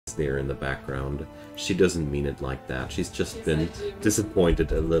there in the background. She doesn't mean it like that. She's just been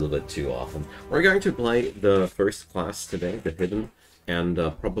disappointed a little bit too often. We're going to play the first class today, the Hidden, and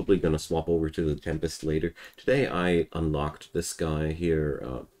probably going to swap over to the Tempest later. Today I unlocked this guy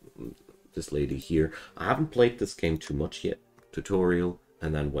here, this lady here. I haven't played this game too much yet. Tutorial,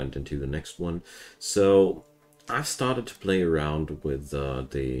 and then went into the next one. So I've started to play around with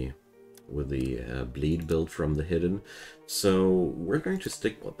the bleed build from the Hidden. So we're going to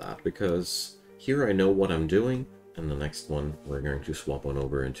stick with that because here I know what I'm doing, and the next one we're going to swap on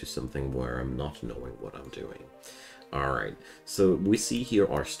over into something where I'm not knowing what I'm doing. Alright, so we see here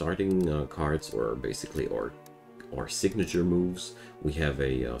our starting cards, or basically our signature moves. We have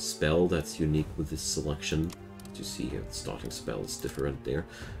a spell that's unique with this selection. You see here, the starting spell is different there.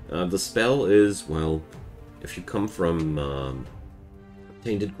 The spell is, well, if you come from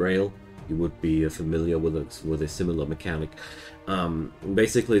Tainted Grail, you would be familiar with a similar mechanic.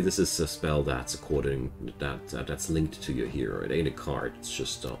 Basically, this is a spell that's that's linked to your hero. It ain't a card; it's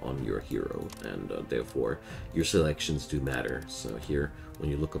just on your hero, and therefore your selections do matter. So here, when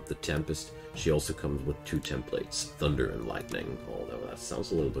you look up the Tempest, she also comes with two templates: Thunder and Lightning. Although that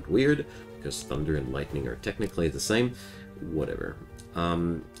sounds a little bit weird because Thunder and Lightning are technically the same. Whatever.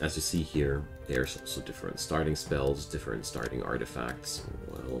 As you see here, there's also different starting spells, different starting artifacts.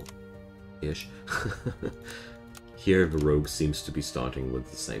 Well, ish. Here the rogue seems to be starting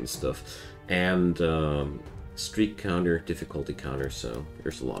with the same stuff, and streak counter, difficulty counter, so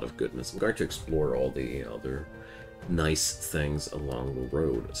there's a lot of goodness. I'm going to explore all the other nice things along the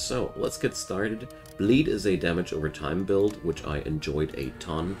road. So let's get started. Bleed is a damage over time build, which I enjoyed a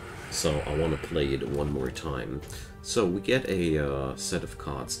ton, so I want to play it one more time. So we get a set of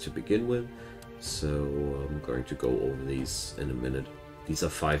cards to begin with, so I'm going to go over these in a minute. These are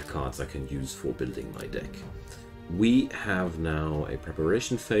 5 cards I can use for building my deck. We have now a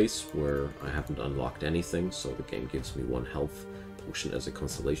preparation phase where I haven't unlocked anything, so the game gives me 1 health potion as a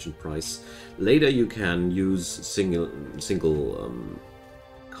consolation prize. Later you can use single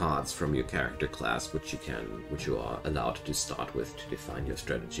cards from your character class, which you are allowed to start with to define your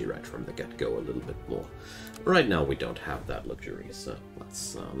strategy right from the get-go a little bit more. Right now we don't have that luxury, so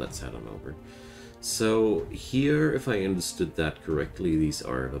let's head on over. So here, if I understood that correctly, these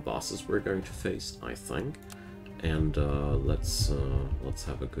are the bosses we're going to face, I think. And let's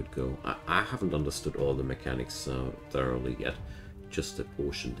have a good go. I haven't understood all the mechanics thoroughly yet, just a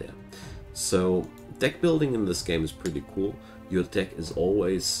portion there. So deck building in this game is pretty cool. Your deck is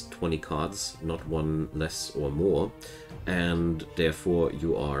always 20 cards, not one less or more, and therefore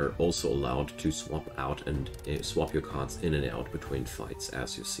you are also allowed to swap out and swap your cards in and out between fights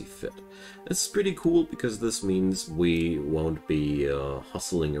as you see fit. It's pretty cool because this means we won't be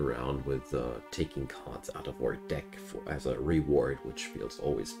hustling around with taking cards out of our deck as a reward, which feels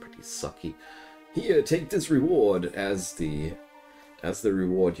always pretty sucky. Here, take this reward. As the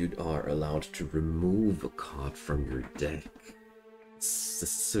reward, you are allowed to remove a card from your deck.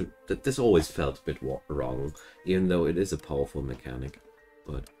 So this always felt a bit wrong, even though it is a powerful mechanic.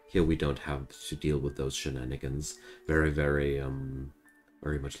 But here we don't have to deal with those shenanigans. Very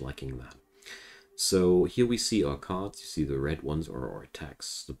much liking that. So here we see our cards. You see the red ones are our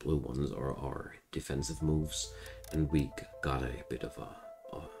attacks, the blue ones are our defensive moves, and we got a bit of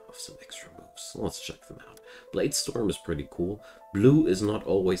some extra moves. So let's check them out. Blade Storm is pretty cool. Blue is not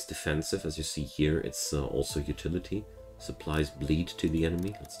always defensive, as you see here. It's also utility. Supplies bleed to the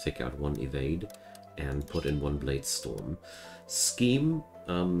enemy. Let's take out 1 evade and put in 1 Blade Storm. Scheme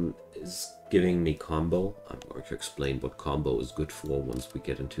is giving me combo. I'm going to explain what combo is good for once we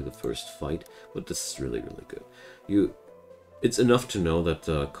get into the first fight, but this is really good. It's enough to know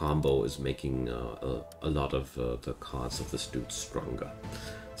that combo is making a lot of the cards of this dude stronger.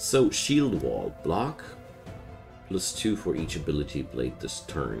 So Shield Wall, block, +2 for each ability blade this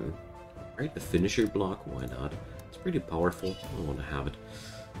turn. Right, the finisher block, why not? It's pretty powerful, I want to have it.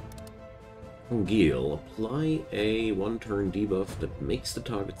 Gil, apply a 1-turn debuff that makes the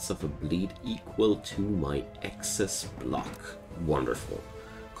target suffer bleed equal to my excess block. Wonderful.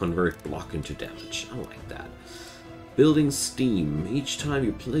 Convert block into damage, I like that. Building Steam. Each time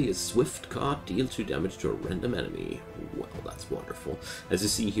you play a swift card, deal 2 damage to a random enemy. Well, that's wonderful. As you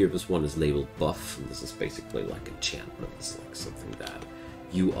see here, this one is labeled buff, and this is basically like enchantment. It's like something that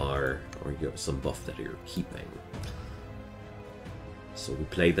you have some buff that you're keeping. So we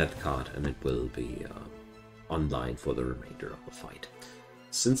play that card, and it will be online for the remainder of the fight.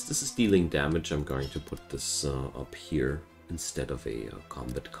 Since this is dealing damage, I'm going to put this up here instead of a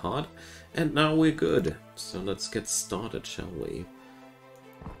combat card. And now we're good. So let's get started, shall we?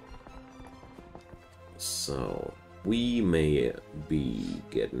 So we may be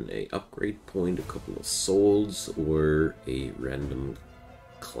getting a upgrade point, a couple of souls, or a random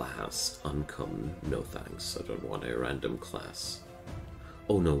class uncommon. No thanks, I don't want a random class.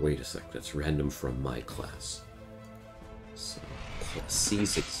 Oh no, wait a sec, that's random from my class. So,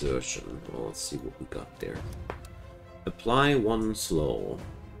 Seize Exertion. Well, let's see what we got there. Apply 1 slow.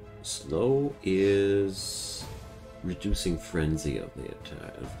 Slow is reducing frenzy of the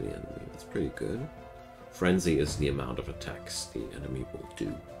attack of the enemy. That's pretty good. Frenzy is the amount of attacks the enemy will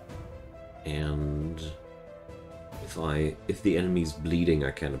do. And if the enemy's bleeding,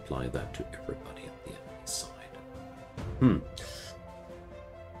 I can apply that to everybody on the enemy side.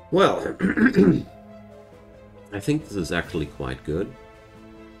 Well, I think this is actually quite good.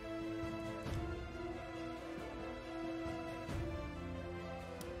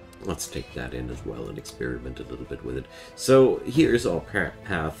 Let's take that in as well and experiment a little bit with it. So here's our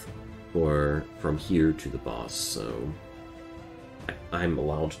path from here to the boss. So I'm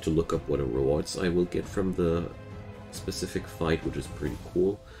allowed to look up what rewards I will get from the specific fight, which is pretty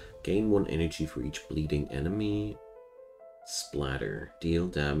cool. Gain 1 energy for each bleeding enemy. Splatter. Deal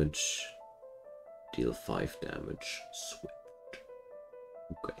damage. Deal 5 damage. Swift.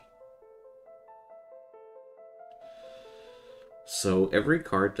 Okay. So every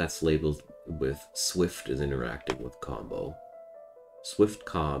card that's labeled with Swift is interacting with combo. Swift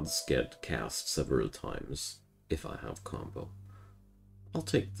cards get cast several times if I have combo. I'll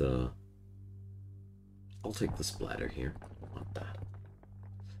take the splatter here. I want that.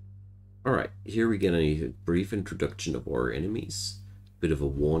 Alright, here we get a brief introduction of our enemies. Bit of a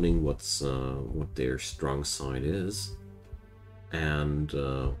warning what their strong side is. And,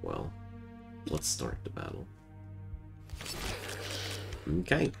 well, let's start the battle.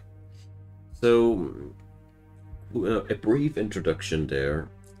 Okay. So, a brief introduction there.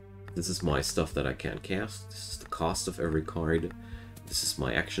 This is my stuff that I can cast. This is the cost of every card. This is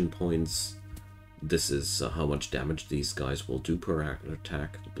my action points. This is how much damage these guys will do per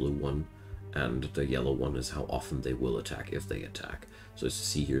attack, the blue one. And the yellow one is how often they will attack, if they attack. So as you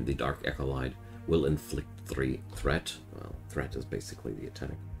see here, the Dark Acolyte will inflict 3 threat. Well, threat is basically the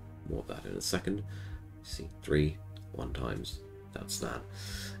attack. More of that in a second. See, 3, 1 times. That's that.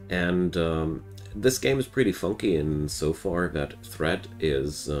 And this game is pretty funky in so far that threat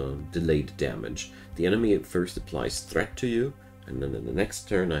is delayed damage. The enemy at first applies threat to you, and then in the next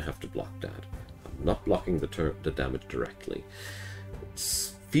turn I have to block that. I'm not blocking the damage directly.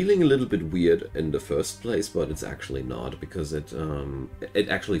 It's feeling a little bit weird in the first place, but it's actually not, because it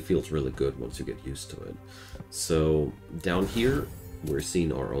actually feels really good once you get used to it. So down here we're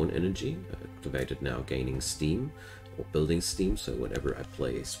seeing our own energy activated now, gaining steam or building steam. So whenever I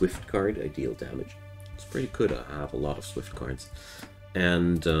play a Swift card, I deal damage. It's pretty good. I have a lot of Swift cards,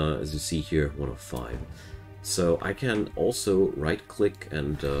 and as you see here, 1 of 5. So I can also right click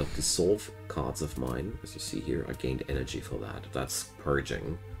and dissolve cards of mine. As you see here, I gained energy for that. That's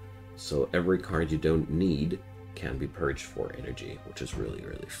purging. So every card you don't need can be purged for energy, which is really,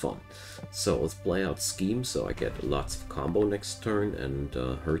 really fun. So let's play out Scheme so I get lots of combo next turn and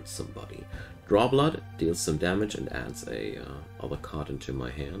hurt somebody. Draw Blood deals some damage and adds a other card into my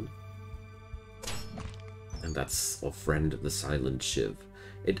hand. And that's our friend the Silent Shiv.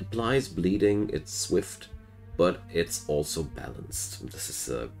 It applies bleeding, it's swift, but it's also balanced. This is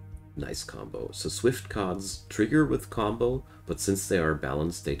a nice combo. So Swift cards trigger with combo, but since they are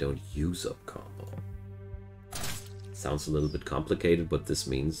balanced, they don't use up combo. Sounds a little bit complicated, but this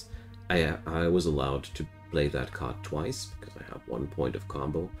means I was allowed to play that card twice because I have 1 point of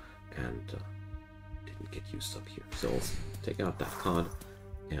combo and didn't get used up here. So let's take out that card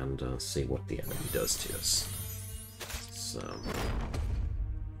and see what the enemy does to us. So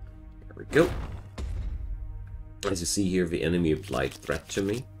there we go. As you see here, the enemy applied threat to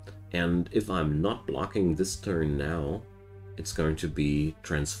me, and if I'm not blocking this turn now, it's going to be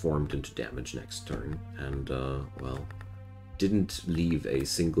transformed into damage next turn, and well, didn't leave a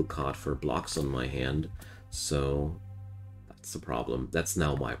single card for blocks on my hand, so that's the problem. That's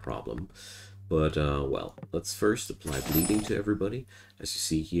now my problem. But well, let's first apply bleeding to everybody. As you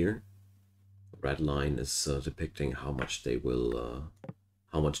see here, the red line is depicting how much they will,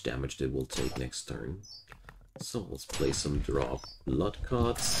 how much damage they will take next turn. So let's play some draw blood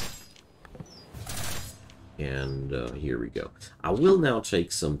cards. And here we go. I will now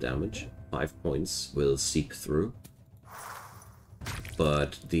take some damage. 5 points will seep through.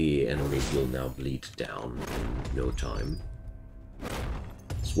 But the enemy will now bleed down in no time.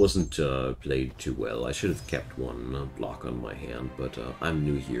 This wasn't played too well. I should have kept 1 block on my hand, but I'm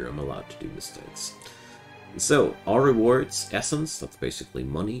new here. I'm allowed to do mistakes. So, our rewards, essence, that's basically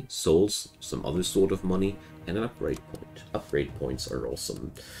money, souls, some other sort of money, and an upgrade point. Upgrade points are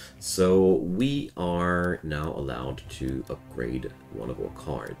awesome. So we are now allowed to upgrade one of our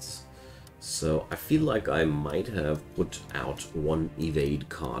cards. So I feel like I might have put out one evade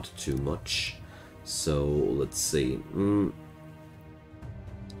card too much. So let's see.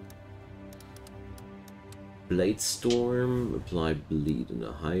 Blade Storm, apply bleed in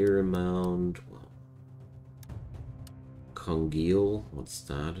a higher amount. Well, Congeal, what's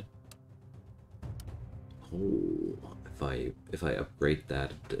that? Oh, if I upgrade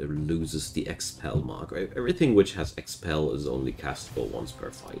that, it loses the Expel mark. Everything which has Expel is only castable once per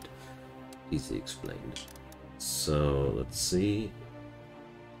fight. Easily explained. So let's see.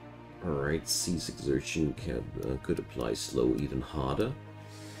 Alright, Seize Exertion could apply slow even harder.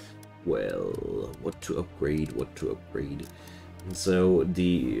 Well, what to upgrade, what to upgrade. So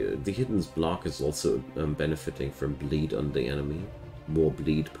the Hidden's block is also benefiting from bleed on the enemy. More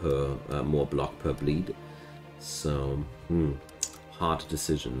bleed per, more block per bleed. So, hard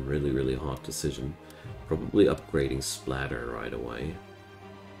decision, really hard decision. Probably upgrading Splatter right away.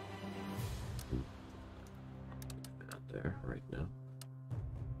 Out there right now.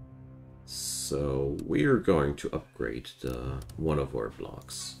 So we're going to upgrade one of our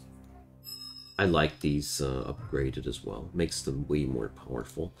blocks. I like these upgraded as well. Makes them way more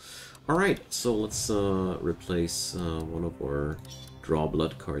powerful. Alright, so let's replace one of our draw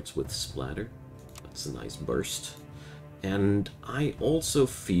blood cards with Splatter. That's a nice burst. And I also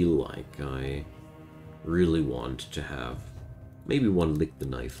feel like I really want to have maybe one Lick the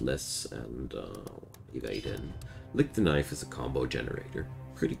Knife less and evade in. Lick the Knife is a combo generator.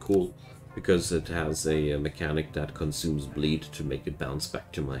 Pretty cool, because it has a mechanic that consumes bleed to make it bounce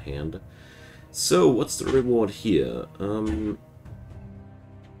back to my hand. So, what's the reward here?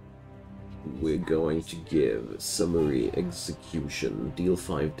 We're going to give Summary Execution. Deal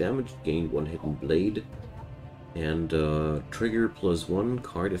 5 damage, gain 1 hidden blade. And trigger +1,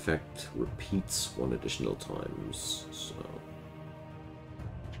 card effect repeats 1 additional times. So,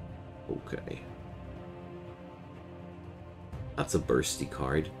 okay. That's a bursty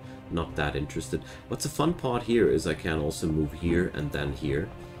card. Not that interested. What's the fun part here is I can also move here and then here.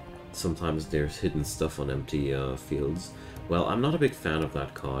 Sometimes there's hidden stuff on empty fields. Well, I'm not a big fan of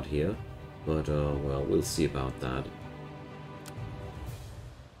that card here, but well, we'll see about that.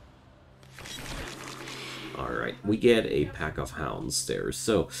 Alright, we get a pack of hounds there.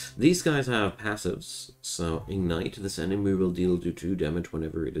 So, these guys have passives. So, Ignite, this enemy will deal 2 damage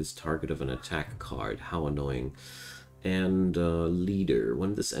whenever it is target of an attack card. How annoying. And Leader,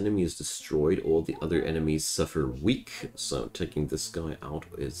 when this enemy is destroyed, all the other enemies suffer weak. So, taking this guy out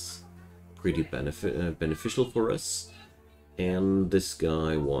is pretty beneficial for us. And this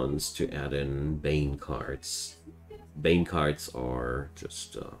guy wants to add in Bane cards. Bane cards are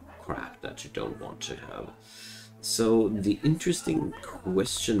just crap that you don't want to have. So the interesting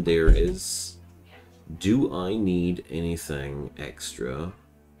question there is, do I need anything extra?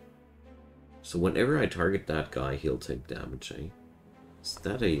 So whenever I target that guy, he'll take damage, eh? Is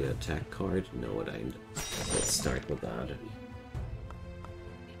that a attack card? No, it ain't. Let's start with that.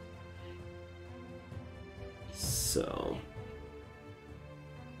 So,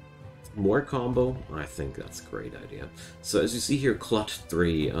 more combo? I think that's a great idea. So as you see here, Clot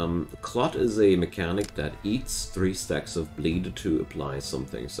 3. Clot is a mechanic that eats 3 stacks of bleed to apply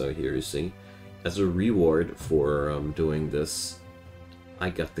something. So here you see, as a reward for doing this, I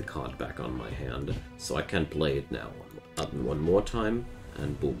got the card back on my hand. So I can play it now one more time,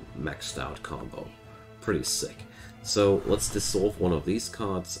 and boom, maxed out combo. Pretty sick. So let's dissolve one of these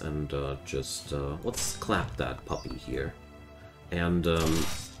cards and just let's clap that puppy here. And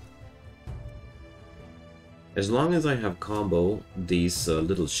as long as I have combo, these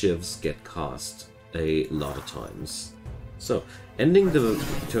little shivs get cast a lot of times. So, ending the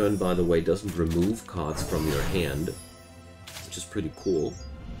turn, by the way, doesn't remove cards from your hand, which is pretty cool.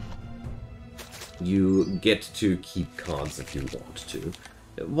 You get to keep cards if you want to.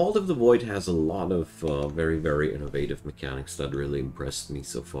 Vault of the Void has a lot of very innovative mechanics that really impressed me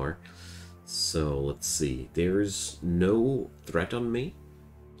so far. So, let's see. There's no threat on me.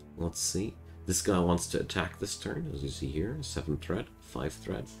 Let's see. This guy wants to attack this turn, as you see here. 7 threat, 5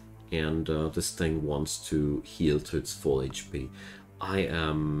 threat. And this thing wants to heal to its full HP. I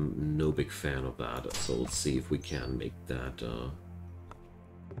am no big fan of that, so let's see if we can make that...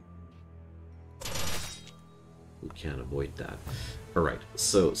 we can avoid that. Alright,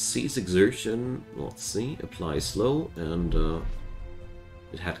 so Seize Exertion, let's see, apply slow, and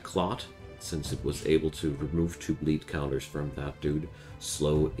it had Clot. Since it was able to remove 2 bleed counters from that dude,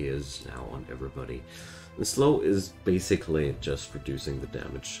 slow is now on everybody. And slow is basically just reducing the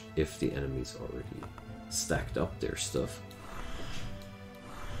damage if the enemy's already stacked up their stuff.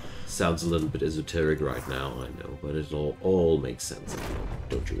 Sounds a little bit esoteric right now, I know, but it all makes sense.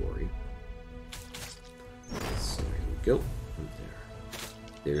 Don't you worry. So here we go. And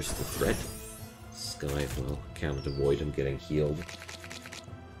there's the threat. This guy, well, cannot avoid him getting healed.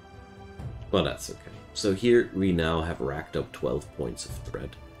 But that's okay. So here we now have racked up 12 points of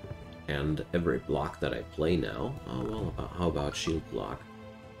threat. And every block that I play now... Oh, well, how about shield block?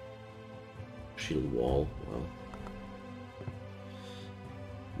 Shield wall, well...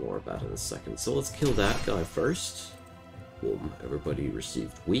 More about it in a second. So let's kill that guy first. Boom, everybody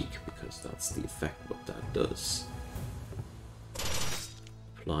received weak, because that's the effect what that does.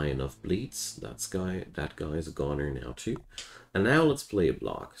 Apply enough bleeds. That guy is a goner now too. And now let's play a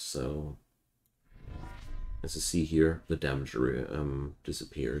block. So, as you see here, the damage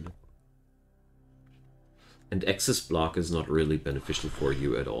disappeared. And excess block is not really beneficial for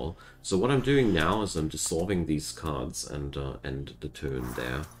you at all. So what I'm doing now is I'm dissolving these cards and end the turn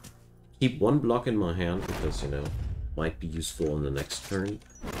there. Keep one block in my hand because, you know, might be useful on the next turn.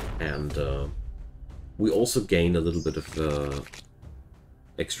 And we also gain a little bit of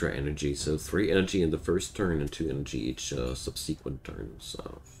extra energy. So 3 energy in the first turn and 2 energy each subsequent turn.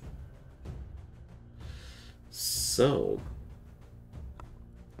 So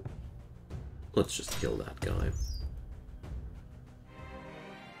let's just kill that guy.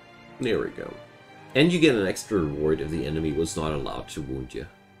 There we go. And you get an extra reward if the enemy was not allowed to wound you.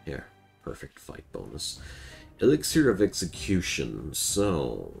 Here, perfect fight bonus. Elixir of Execution.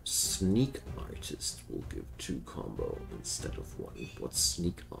 So, Sneak Artist will give 2 combo instead of 1. What's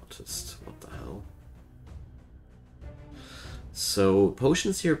Sneak Artist? What the hell? So,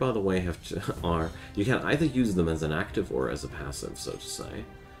 potions here, by the way, you can either use them as an active or as a passive, so to say.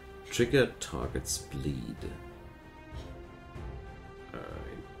 Trigger target's bleed. Alright.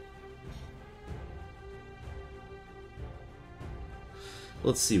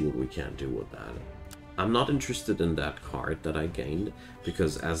 Let's see what we can do with that. I'm not interested in that card that I gained,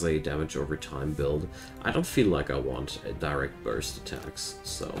 because as a damage over time build, I don't feel like I want a direct burst attacks,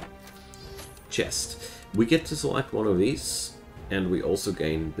 so... Chest. We get to select one of these, and we also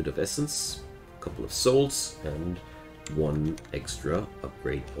gain a bit of essence, a couple of souls, and 1 extra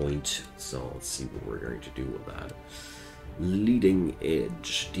upgrade point. So let's see what we're going to do with that. Leading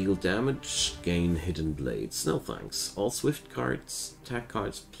Edge. Deal damage, gain hidden blades. No thanks. All swift cards, attack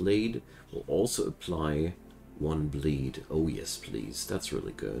cards played will also apply 1 bleed. Oh yes, please. That's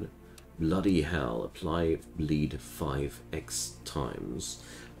really good. Bloody Hell. Apply bleed 5x times.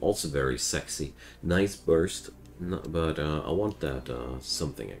 Also very sexy. Nice burst, but I want that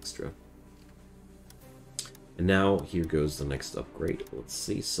something extra. And now, here goes the next upgrade. Let's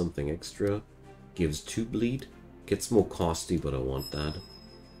see, something extra. Gives 2 bleed. Gets more costly, but I want that.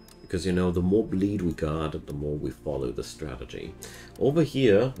 Because, you know, the more bleed we got, the more we follow the strategy. Over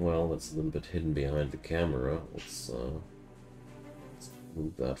here, well, that's a little bit hidden behind the camera. Let's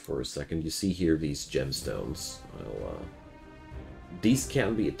move that for a second. You see here these gemstones. These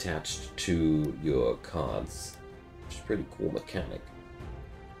can be attached to your cards. Which is a pretty cool mechanic.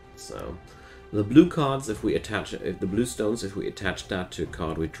 So... The blue cards, if the blue stones, if we attach that to a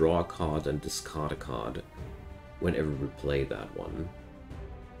card, we draw a card and discard a card whenever we play that one.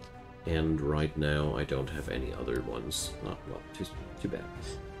 And right now, I don't have any other ones. Well, too bad.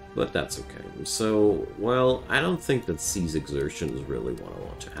 But that's okay. So, well, I don't think that Seize Exertion is really what I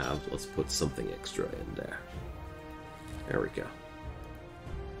want to have. Let's put something extra in there. There we go.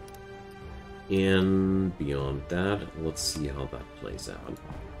 And beyond that, let's see how that plays out.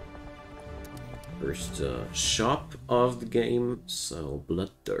 First shop of the game, so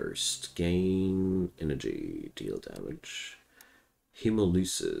Bloodthirst, gain energy, deal damage.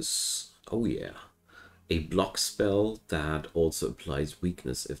 Hemolysis, oh yeah. A block spell that also applies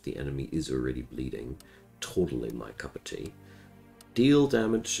weakness if the enemy is already bleeding. Totally my cup of tea. Deal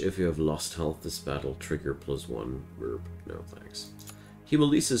damage if you have lost health this battle, trigger +1, verb, no thanks.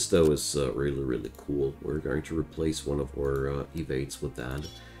 Hemolysis though is really cool. We're going to replace one of our evades with that.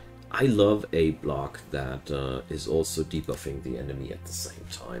 I love a block that is also debuffing the enemy at the same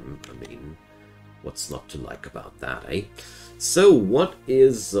time. I mean, what's not to like about that, eh? So, what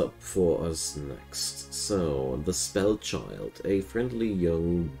is up for us next? So, the Spellchild, a friendly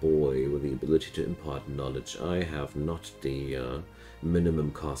young boy with the ability to impart knowledge. I have not the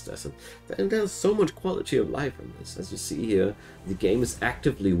minimum cost essence. And there's so much quality of life in this. As you see here, the game is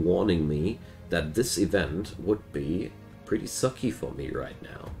actively warning me that this event would be pretty sucky for me right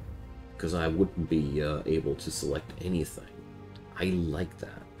now. Because I wouldn't be able to select anything. I like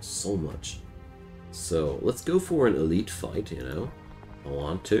that so much. So let's go for an elite fight, you know. I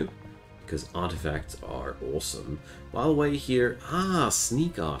want to. because artifacts are awesome. By the way here,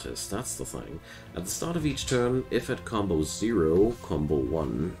 Sneak Artist, that's the thing. At the start of each turn, if at combo 0, combo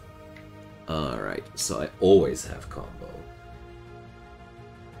 1. Alright, so I always have combo.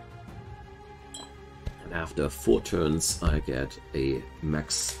 And after 4 turns, I get a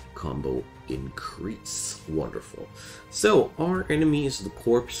max combo increase. Wonderful. So, our enemy is the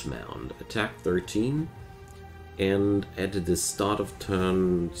Corpse Mound. Attack 13. And at the start of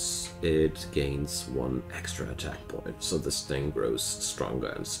turns, it gains 1 extra attack point. So this thing grows stronger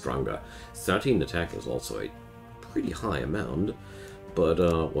and stronger. 13 attack is also a pretty high amount. But,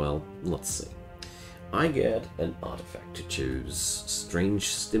 well, let's see. I get an artifact to choose. Strange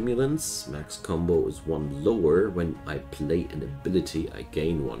Stimulants. Max combo is 1 lower. When I play an ability, I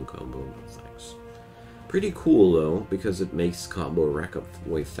gain 1 combo. No thanks. Pretty cool, though, because it makes combo rack up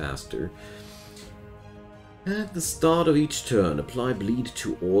way faster. At the start of each turn, apply bleed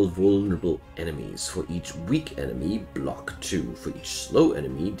to all vulnerable enemies. For each weak enemy, block 2. For each slow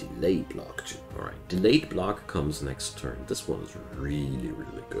enemy, delay block 2. Alright, delayed block comes next turn. This one is really,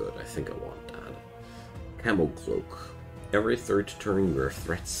 really good. I think I want that. Camo Cloak. Every 3rd turn, your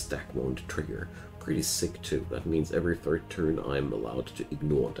threat stack won't trigger. Pretty sick too. That means every 3rd turn I'm allowed to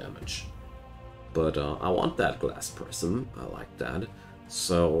ignore damage. But I want that Glass Prism. I like that.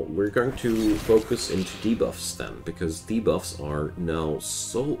 So we're going to focus into debuffs then, because debuffs are now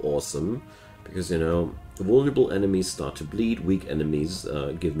so awesome, because, you know, vulnerable enemies start to bleed, weak enemies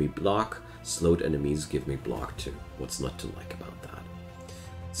give me block, slowed enemies give me block too. What's not to like about that?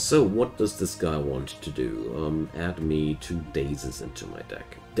 So what does this guy want to do? Add me 2 Dazes into my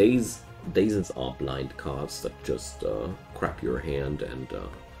deck. Dazes are blind cards that just crap your hand and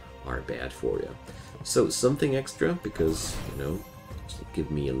are bad for you. So something extra, because, you know,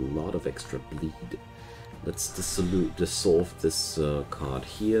 give me a lot of extra bleed. Let's dissolve this card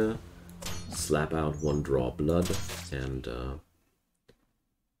here, slap out 1 draw blood, and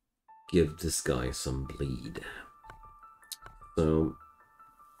give this guy some bleed. So,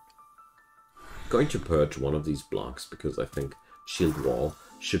 going to purge one of these blocks, because I think Shield Wall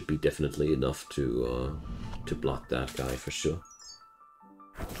should be definitely enough to block that guy for sure.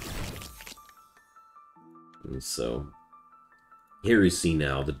 And so, here you see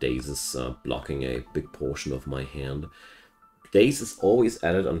now the Dazes blocking a big portion of my hand. Daze is always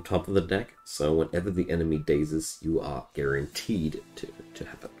added on top of the deck, so whenever the enemy dazes, you are guaranteed to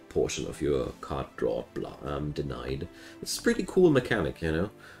have a portion of your card draw denied. It's a pretty cool mechanic, you know,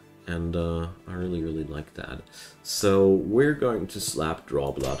 and I really, really like that. So we're going to slap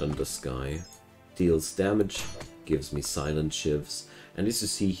Draw Blood on this guy. Deals damage, gives me Silent Shivs, and as you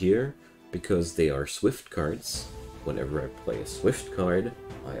see here, because they are Swift cards, whenever I play a Swift card,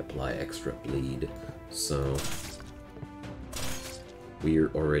 I apply extra bleed. So we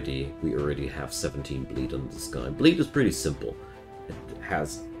already have 17 bleed on this guy. Bleed is pretty simple.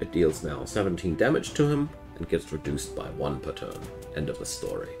 It deals now 17 damage to him and gets reduced by 1 per turn. End of the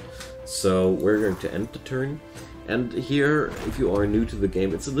story. So we're going to end the turn. And here, if you are new to the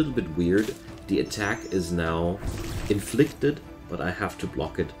game, it's a little bit weird. The attack is now inflicted, but I have to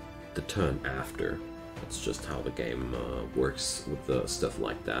block it the turn after. That's just how the game works with stuff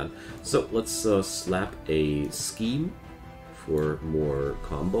like that. So let's slap a Scheme for more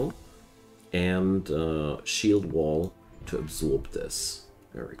combo, and Shield Wall to absorb this.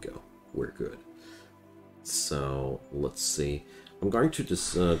 There we go. We're good. So let's see. I'm going to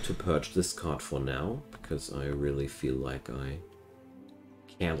just to purge this card for now, because I really feel like I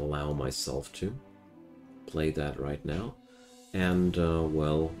can't allow myself to play that right now. And,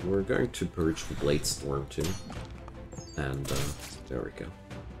 well, we're going to purge the Blade Storm too. And, there we go.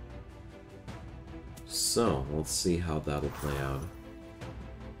 So, let's see how that'll play out.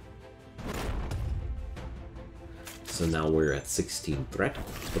 So now we're at 16 threat,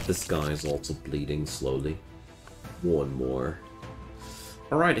 but this guy is also bleeding slowly. 1 more.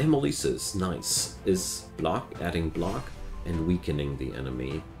 Alright, Hemolysis, nice. Is adding block and weakening the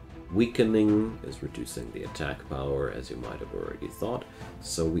enemy. Weakening is reducing the attack power, as you might have already thought,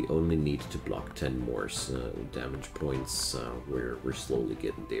 so we only need to block 10 more damage points. We're slowly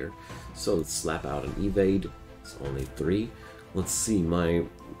getting there. So let's slap out an evade. It's only 3. Let's see, my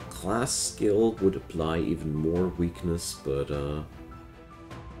class skill would apply even more weakness, but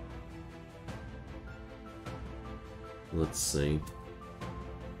let's see.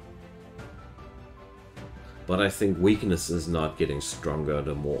 But I think weakness is not getting stronger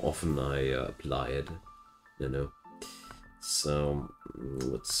the more often I apply it, you know. So,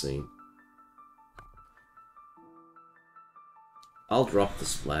 let's see. I'll drop the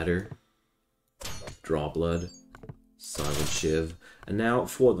Splatter, Draw Blood, Silent Shiv. And now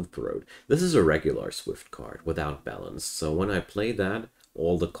for the Throat. This is a regular Swift card without balance. So when I play that,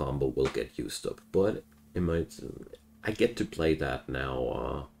 all the combo will get used up. But it might... I get to play that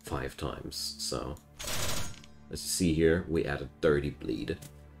now 5 times. So as you see here, we added 30 bleed.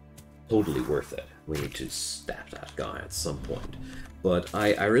 Totally worth it. We need to stab that guy at some point. But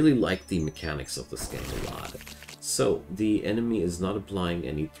I really like the mechanics of this game a lot. So, the enemy is not applying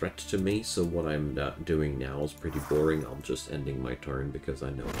any threat to me, so what I'm doing now is pretty boring. I'm just ending my turn because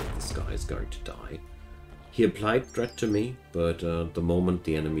I know that this guy is going to die. He applied threat to me, but the moment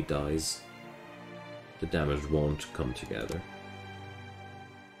the enemy dies, the damage won't come together.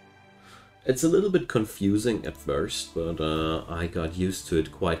 It's a little bit confusing at first, but I got used to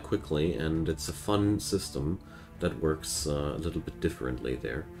it quite quickly, and it's a fun system that works a little bit differently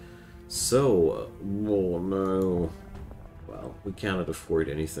there. So, oh no. Well, we cannot afford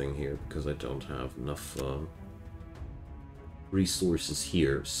anything here because I don't have enough resources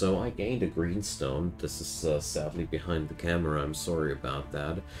here. So I gained a greenstone. This is sadly behind the camera, I'm sorry about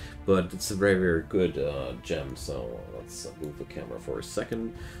that. But it's a very, very good gem, so let's move the camera for a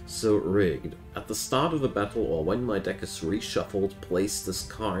second. So, rigged. At the start of the battle or when my deck is reshuffled, place this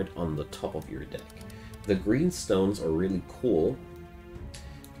card on the top of your deck. The greenstones are really cool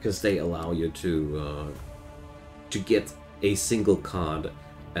because they allow you to get a single card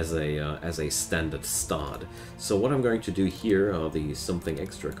as a standard start. So what I'm going to do here, the something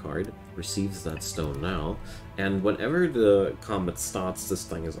extra card receives that stone now, and whenever the combat starts, this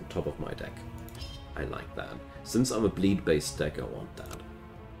thing is on top of my deck. I like that. Since I'm a bleed-based deck, I want that.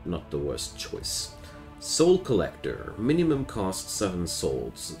 Not the worst choice. Soul Collector. Minimum cost 7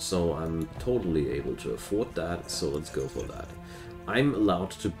 souls, so I'm totally able to afford that, so let's go for that. I'm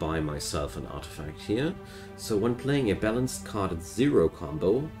allowed to buy myself an artifact here, so when playing a balanced card at 0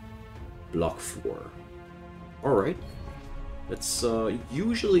 combo, block 4. Alright, that's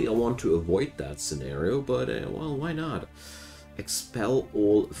usually I want to avoid that scenario, but well, why not? Expel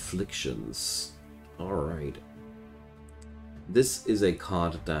all afflictions. Alright. This is a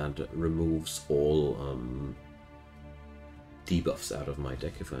card that removes all debuffs out of my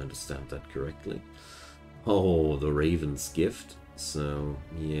deck, if I understand that correctly. Oh, the Raven's Gift. So,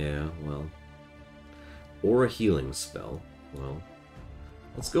 yeah, well. Or a healing spell. Well,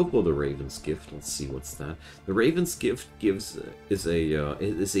 let's go for the Raven's Gift. Let's see what's that. The Raven's Gift is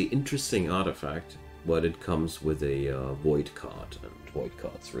a interesting artifact, but it comes with a Void card, and Void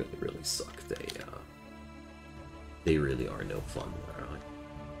cards really suck. They really are no fun. Right?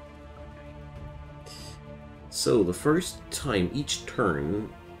 So the first time each turn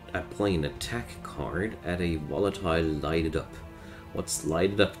I play an attack card, add a volatile lighted up. What's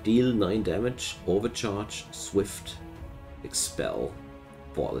lighted up? Deal 9 damage, overcharge, swift, expel,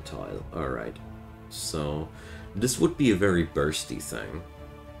 volatile. Alright, so this would be a very bursty thing.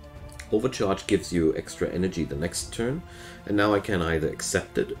 Overcharge gives you extra energy the next turn, and now I can either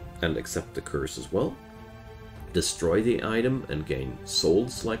accept it and accept the curse as well, destroy the item and gain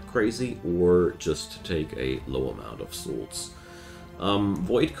souls like crazy, or just take a low amount of souls.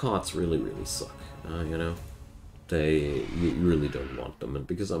 Void cards really suck, you know. You really don't want them, and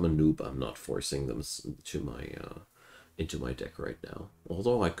because I'm a noob, I'm not forcing them into my deck right now.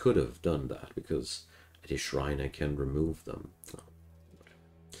 Although I could have done that, because at a shrine I can remove them. Oh.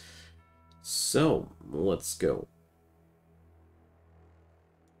 So, let's go.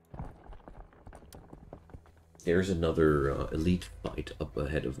 There's another elite fight up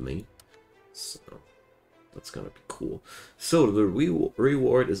ahead of me, so that's gonna be cool. So the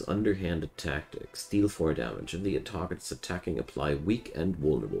reward is Underhanded Tactics. Deal 4 damage, and the target's attacking apply weak and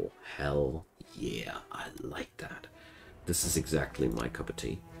vulnerable. Hell yeah, I like that. This is exactly my cup of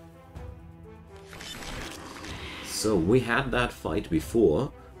tea. So we had that fight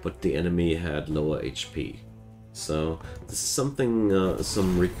before, but the enemy had lower HP. So this is something,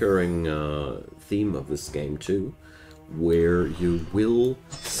 some recurring theme of this game too, where you will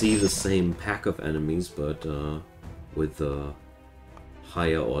see the same pack of enemies, but with a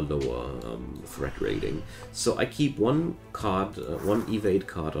higher or lower threat rating. So I keep one card, one evade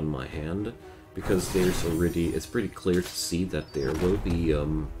card on my hand, because it's pretty clear to see that there will be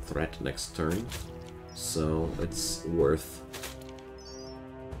threat next turn. So it's worth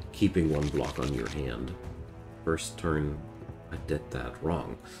keeping one block on your hand. First turn, I did that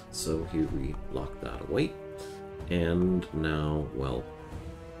wrong. So here we lock that away. And now, well,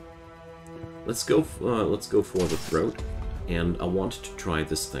 let's go for the Throat. And I want to try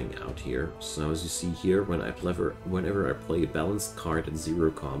this thing out here. So as you see here, whenever I play a balanced card at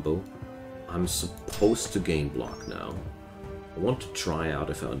 0 combo, I'm supposed to gain block now. I want to try out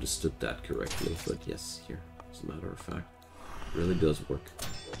if I understood that correctly, but yes, here. as a matter of fact. It really does work.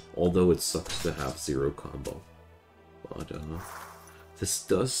 Although it sucks to have 0 combo. But this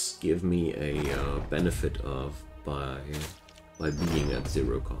does give me a benefit of by being at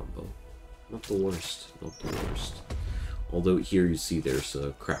 0 combo. Not the worst, not the worst. Although here you see there's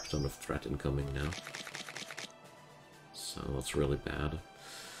a crap ton of threat incoming now. So that's really bad.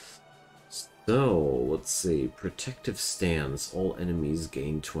 So, let's see. Protective stance. All enemies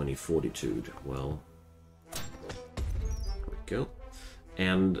gain 20 fortitude. Well, there we go.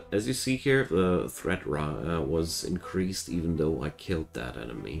 And as you see here, the threat was increased even though I killed that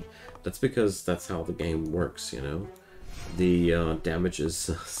enemy. That's because that's how the game works, you know? The damage is,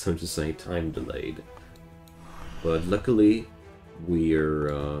 so to say, time delayed. But luckily,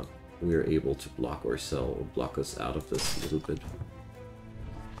 we're able to block ourselves, block us out of this a little bit.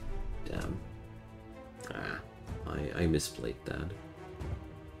 Damn. I misplayed that.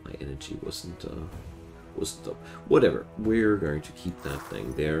 My energy wasn't up. Whatever. We're going to keep that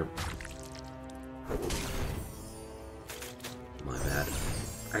thing there. My bad.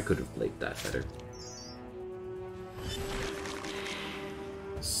 I could have played that better.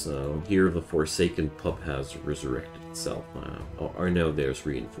 So here the Forsaken pup has resurrected itself. Or no, there's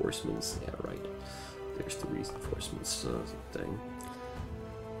reinforcements. Yeah, right. There's the reinforcements thing.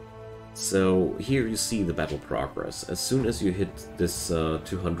 So here you see the battle progress. As soon as you hit this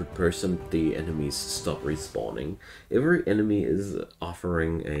 200%, the enemies stop respawning. Every enemy is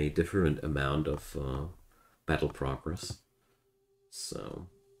offering a different amount of battle progress. So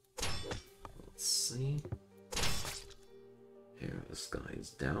let's see. Here, this guy is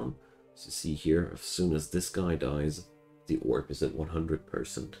down. As you see here, as soon as this guy dies, the orb is at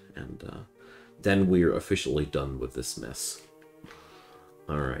 100%, and then we're officially done with this mess.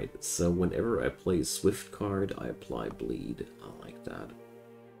 Alright, so whenever I play a Swift card, I apply Bleed. I like that.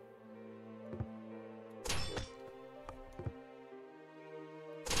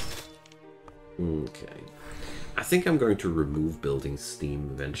 Okay. I think I'm going to remove Building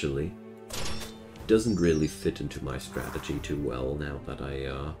Steam eventually. Doesn't really fit into my strategy too well now that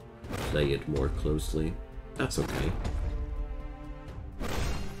I play it more closely. That's okay.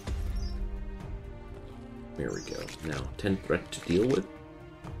 There we go. Now, 10 threat to deal with.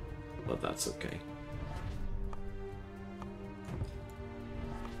 But that's okay.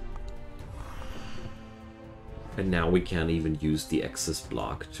 And now we can't even use the excess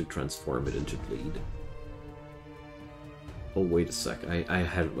block to transform it into Bleed. Oh, wait a sec.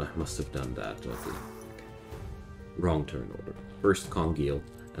 I must have done that. Okay. Wrong turn order. First Congeal,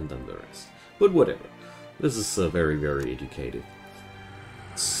 and then the rest. But whatever. This is very, very educative.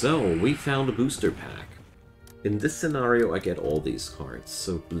 So, we found a booster pack. In this scenario, I get all these cards.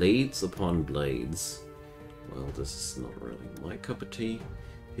 So, Blades upon Blades. Well, this is not really my cup of tea.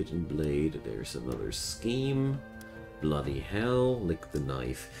 Hidden Blade. There's another Scheme. Bloody Hell. Lick the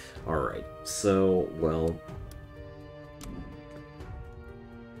Knife. Alright, so, well...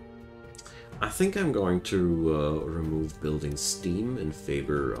 I think I'm going to remove Building Steam in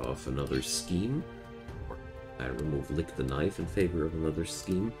favor of another Scheme. I remove Lick the Knife in favor of another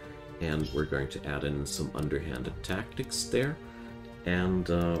Scheme. And we're going to add in some underhanded tactics there. And,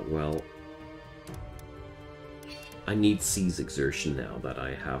 well... I need Seize Exertion now that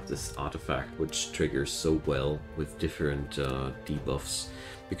I have this artifact which triggers so well with different debuffs.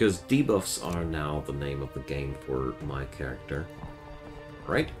 Because debuffs are now the name of the game for my character.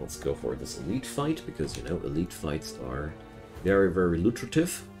 Right, let's go for this elite fight, because, you know, elite fights are very, very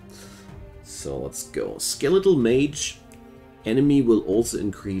lucrative. So let's go. Skeletal Mage. Enemy will also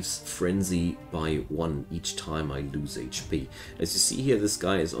increase Frenzy by 1 each time I lose HP. As you see here, this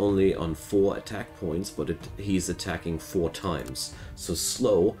guy is only on 4 attack points, but he's attacking 4 times. So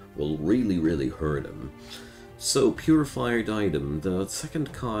slow will really, really hurt him. So, Purified Item. The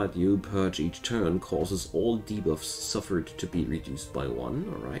second card you purge each turn causes all debuffs suffered to be reduced by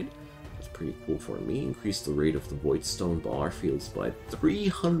 1, alright? That's pretty cool for me. Increase the rate of the Voidstone bar fields by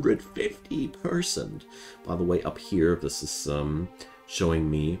 350%. By the way, up here, this is showing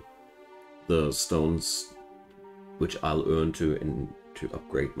me the stones which I'll earn to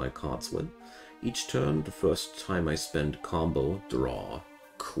upgrade my cards with. Each turn, the first time I spend combo, draw.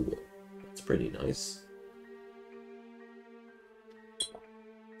 Cool. That's pretty nice.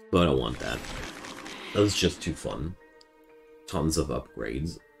 But I don't want that. That was just too fun. Tons of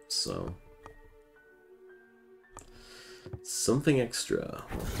upgrades, so... Something extra.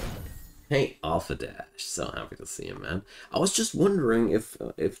 Hey, Alpha Dash. So happy to see you, man. I was just wondering if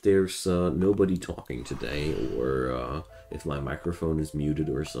there's nobody talking today, or if my microphone is muted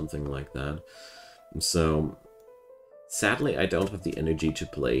or something like that. So, Sadly, I don't have the energy to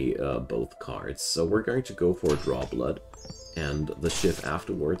play both cards, so we're going to go for Draw Blood and the Shift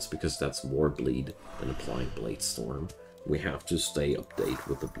afterwards, because that's more bleed than applying Blade Storm. We have to stay update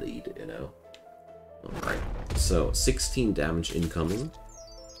with the bleed, you know. Alright, so 16 damage incoming.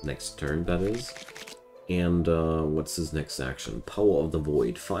 Next turn, that is. And what's his next action? Power of the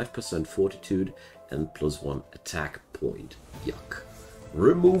Void, 5% Fortitude and +1 attack point. Yuck.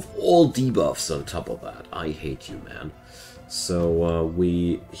 Remove all debuffs on top of that. I hate you, man. So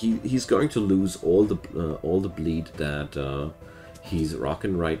he's going to lose all the bleed that he's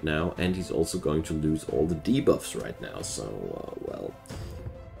rocking right now, and he's also going to lose all the debuffs right now. So well,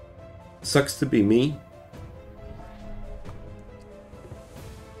 sucks to be me.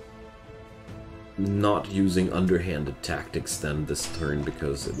 Not using underhanded tactics then this turn,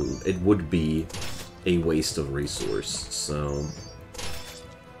 because it would be a waste of resource. So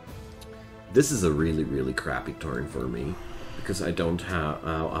this is a really, really crappy turn for me, because I don't have,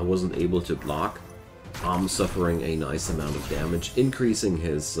 I wasn't able to block. I'm suffering a nice amount of damage, increasing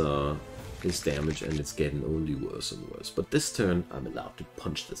his damage, and it's getting only worse and worse. But this turn, I'm allowed to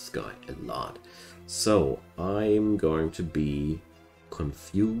punch this guy a lot. So I'm going to be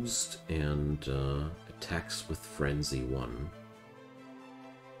confused and attacks with Frenzy 1.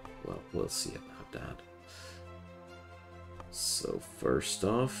 Well, we'll see about that. So first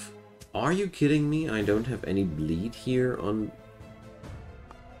off, are you kidding me? I don't have any bleed here on...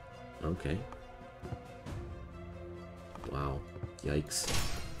 Okay. Wow. Yikes.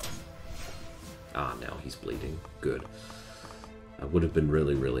 Ah, now he's bleeding. Good. That would have been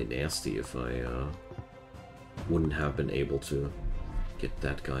really, really nasty if I wouldn't have been able to get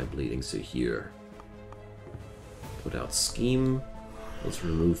that guy bleeding. So here. Put out Scheme. Let's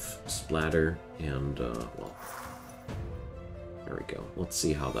remove Splatter and, well... There we go. Let's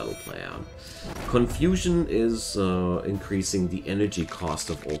see how that'll play out. Confusion is increasing the energy cost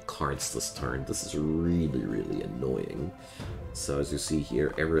of all cards this turn. This is really, really annoying. So as you see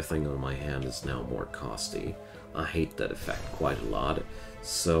here, everything on my hand is now more costly. I hate that effect quite a lot.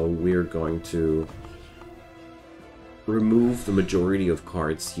 So we're going to remove the majority of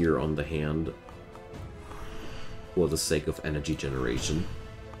cards here on the hand for the sake of energy generation,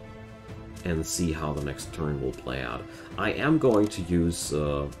 and see how the next turn will play out. I am going to use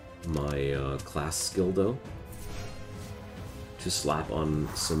my class skill, though, to slap on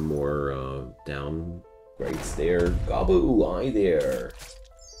some more downgrades there. Gabu, hi there!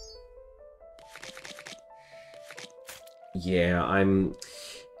 Yeah,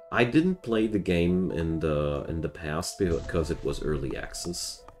 I didn't play the game in the past because it was early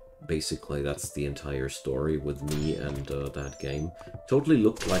access. Basically, that's the entire story with me and that game. Totally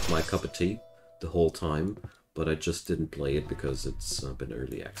looked like my cup of tea the whole time, but I just didn't play it because it's been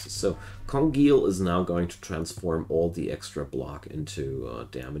early access. So, Congeal is now going to transform all the extra block into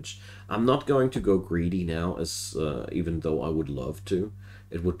damage. I'm not going to go greedy now, as even though I would love to.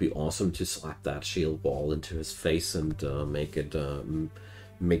 It would be awesome to slap that shield wall into his face and make it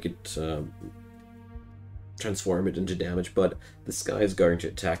transform it into damage, but this guy is going to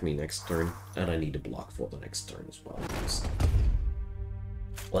attack me next turn, and I need to block for the next turn as well.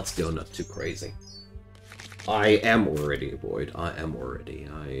 Let's go not too crazy. I am already a Void. I am already.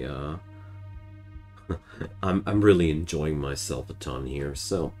 I'm really enjoying myself a ton here,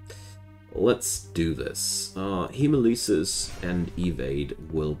 so let's do this. Hemolysis and Evade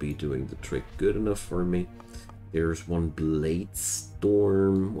will be doing the trick good enough for me. There's one Blade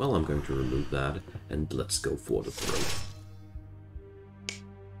Storm. Well, I'm going to remove that, and let's go for the throw.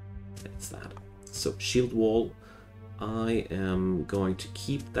 That's that. So, Shield Wall. I am going to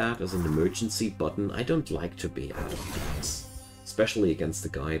keep that as an emergency button. I don't like to be out of bounds, especially against the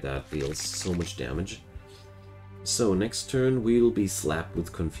guy that deals so much damage. So, next turn we'll be slapped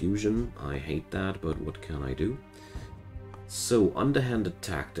with Confusion. I hate that, but what can I do? So, Underhanded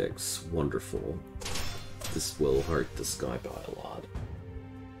Tactics. Wonderful. This will hurt this guy by a lot.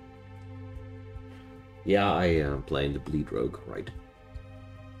 Yeah, I am playing the Bleed Rogue, right?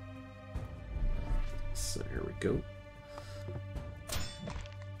 So here we go.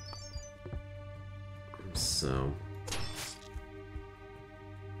 So...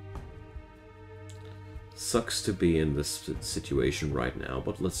 sucks to be in this situation right now,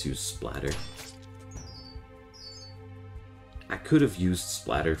 but let's use Splatter. I could have used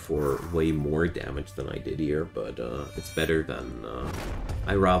Splatter for way more damage than I did here, but it's better than...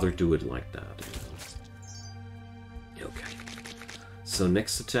 I rather do it like that. Okay. So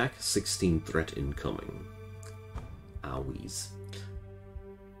next attack, 16 threat incoming. Owies.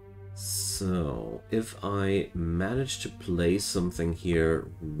 So, if I manage to play something here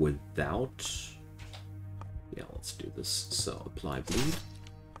without Yeah, let's do this. So, apply bleed.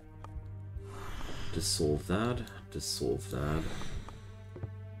 Dissolve that. Dissolve that.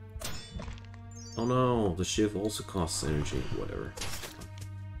 Oh no, the shiv also costs energy. Whatever.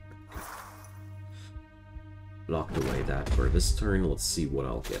 Locked away that for this turn. Let's see what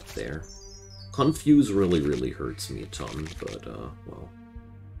I'll get there. Confuse really hurts me a ton, but, well.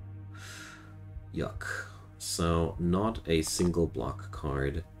 Yuck. So, not a single block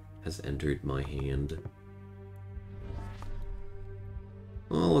card has entered my hand.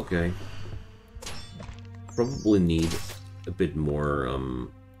 Well, okay. Probably need a bit more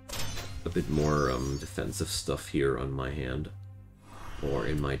defensive stuff here on my hand. Or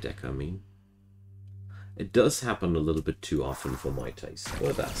in my deck, I mean. It does happen a little bit too often for my taste,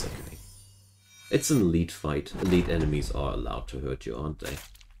 but that's okay. It's an elite fight. Elite enemies are allowed to hurt you, aren't they?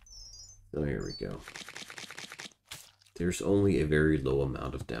 So here we go. There's only a very low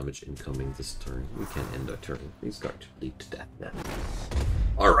amount of damage incoming this turn. We can end our turn. He's going to bleed to death now.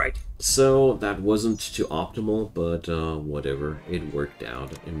 Alright, so that wasn't too optimal, but whatever. It worked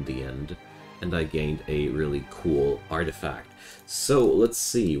out in the end. And I gained a really cool artifact. So, let's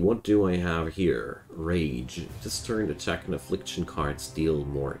see, what do I have here? Rage. This turn, attack and affliction cards deal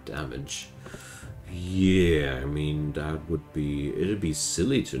more damage. Yeah, I mean, that would be... it'd be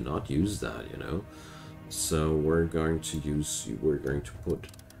silly to not use that, you know? So, we're going to put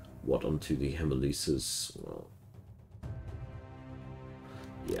what onto the Hemolysis? Well...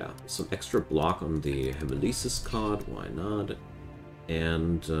 yeah, some extra block on the Hemolysis card, why not?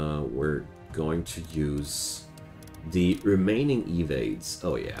 And we're going to use the remaining evades.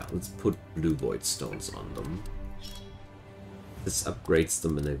 Oh yeah, let's put blue void stones on them. This upgrades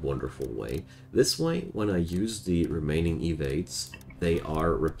them in a wonderful way. This way, when I use the remaining evades, they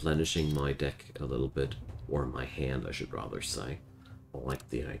are replenishing my deck a little bit, or my hand, I should rather say. I like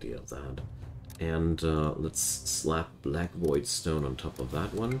the idea of that. And let's slap Black Void Stone on top of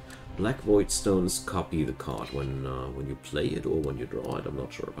that one. Black Void Stones copy the card when you play it or when you draw it. I'm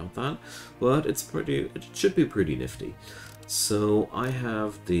not sure about that, but it should be pretty nifty. So I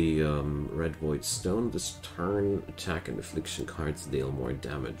have the Red Void Stone. This turn, attack and affliction cards deal more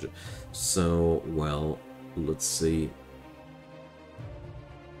damage. So, well, let's see.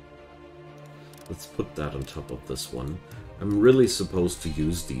 Let's put that on top of this one. I'm really supposed to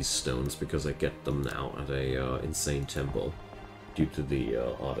use these stones because I get them now at a insane tempo due to the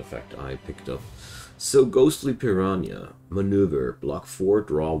artifact I picked up. So, Ghostly Piranha, Maneuver, block 4,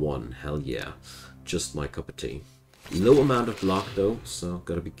 draw 1, hell yeah, just my cup of tea. Low amount of block though, so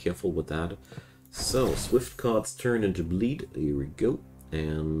gotta be careful with that. So, Swift cards turn into bleed, here we go,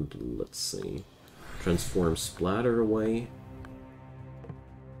 and let's see, transform Splatter away,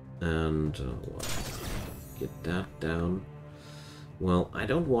 and get that down. Well, I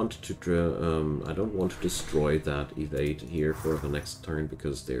don't want to destroy that evade here for the next turn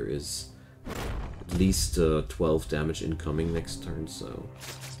because there is at least 12 damage incoming next turn, so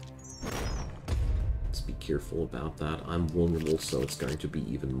let's be careful about that. I'm vulnerable, so it's going to be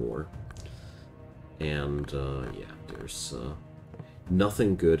even more. And yeah, there's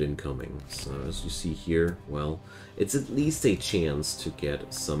nothing good incoming. So as you see here, well, it's at least a chance to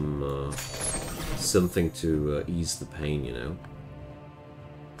get some something to ease the pain, you know.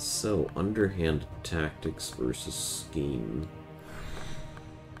 So, underhand tactics versus scheme.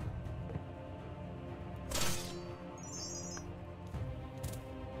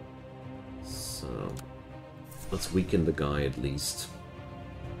 So, let's weaken the guy at least.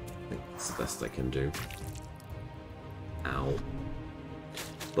 I think that's the best I can do. Ow.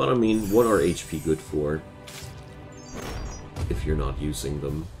 But I mean, what are HP good for if you're not using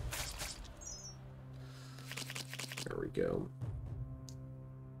them? There we go.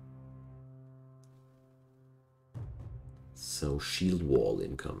 So, shield wall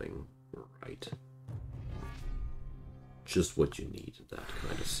incoming. Right. Just what you need in that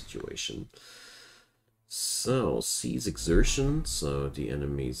kind of situation. So, seize exertion. So, the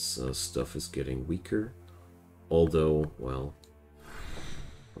enemy's stuff is getting weaker. Although, well,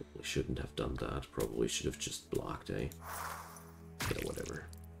 probably shouldn't have done that. Probably should have just blocked, eh? Yeah, whatever.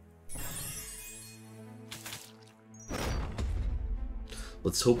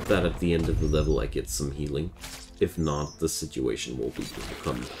 Let's hope that at the end of the level I get some healing. If not, the situation will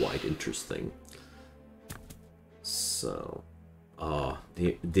become quite interesting. So,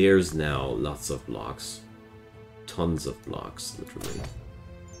 there's now lots of blocks. Tons of blocks, literally.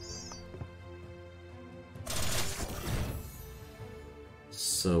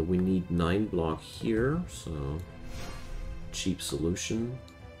 So we need 9 block here, so cheap solution.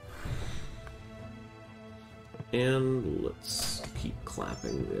 And let's keep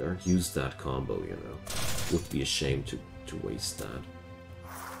clapping there. Use that combo, you know. Would be a shame to waste that.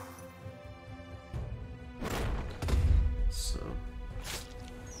 So.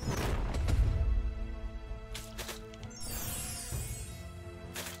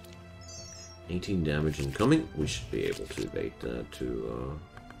 $18 damage incoming. We should be able to evade that to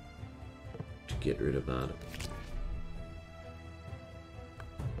get rid of that.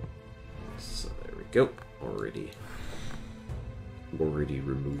 So there we go. Already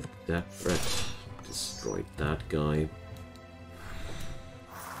removed that threat. Destroyed that guy.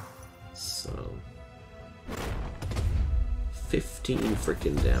 So 15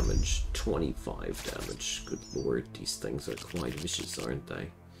 freaking damage, 25 damage. Good lord, these things are quite vicious, aren't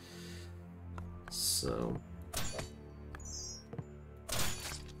they? So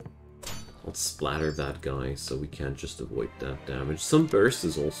I'll splatter that guy so we can't just avoid that damage. Some burst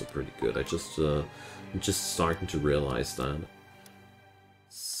is also pretty good. I'm just starting to realize that.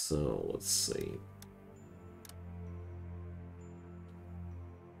 So let's see.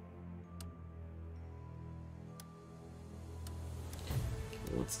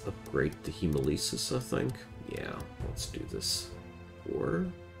 Let's upgrade the Hemolysis, I think. Yeah, let's do this. Or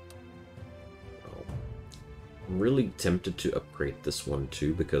I'm really tempted to upgrade this one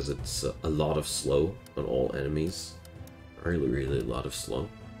too, because it's a lot of slow on all enemies. Really a lot of slow.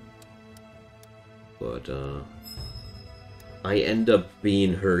 But I end up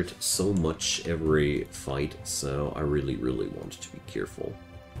being hurt so much every fight, so I really want to be careful.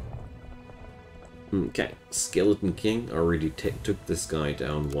 Okay, Skeleton King already took this guy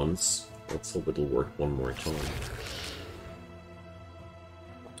down once. Let's hope it'll work one more time.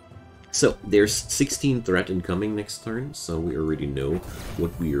 So, there's 16 threat incoming next turn, so we already know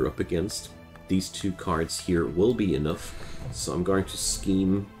what we are up against. These two cards here will be enough, so I'm going to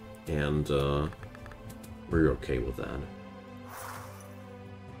scheme, and we're okay with that.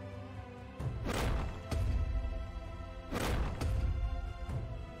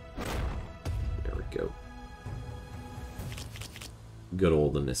 There we go. Got all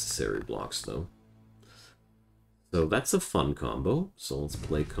the necessary blocks, though. So that's a fun combo. So let's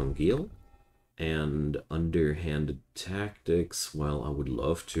play Congeal. And Underhanded Tactics. Well, I would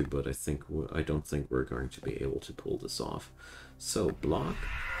love to, but I don't think we're going to be able to pull this off. So block.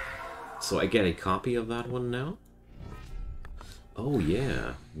 So I get a copy of that one now. Oh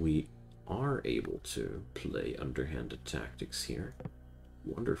yeah, we are able to play Underhanded Tactics here.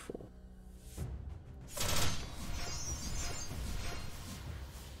 Wonderful.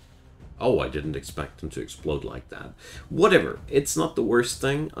 Oh, I didn't expect him to explode like that. Whatever, it's not the worst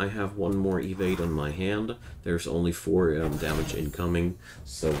thing. I have one more evade on my hand. There's only 4 damage incoming,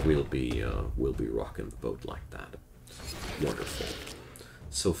 so we'll be rocking the boat like that. Wonderful.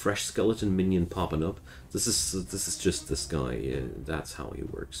 So fresh skeleton minion popping up. This is just this guy. That's how he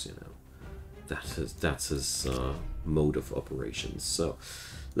works, you know. That's his mode of operations. So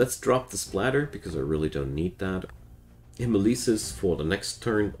let's drop the splatter because I really don't need that. Hemolysis for the next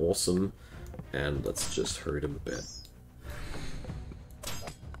turn, awesome. And let's just hurt him a bit.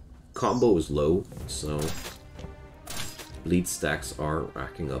 Combo is low, so bleed stacks are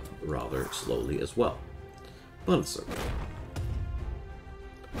racking up rather slowly as well. But it's okay.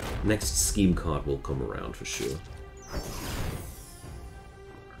 Next scheme card will come around for sure.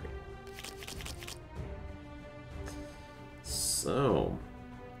 So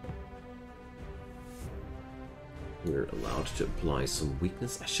we're allowed to apply some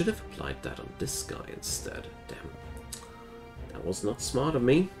weakness. I should have applied that on this guy instead. Damn. That was not smart of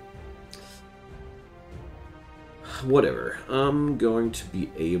me. Whatever. I'm going to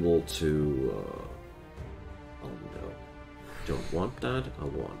be able to... oh no. Don't want that. I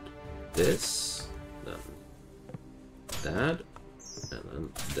want this. Then that. And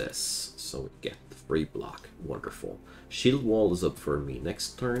then this. So we get the free block. Wonderful. Shield wall is up for me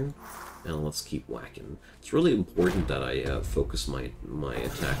next turn. And let's keep whacking. It's really important that I focus my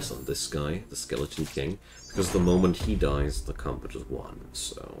attacks on this guy, the Skeleton King, because the moment he dies, the combat is won.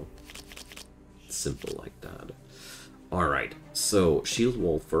 So, it's simple like that. Alright, so shield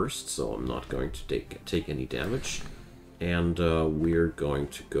wall first, so I'm not going to take any damage. And we're going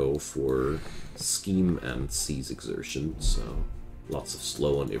to go for scheme and seize exertion, so lots of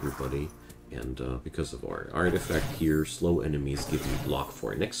slow on everybody. And because of our artifact here, slow enemies give me block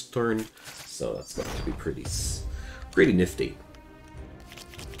for next turn, so that's going to be pretty nifty.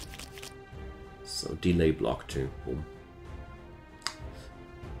 So delay block too. Boom.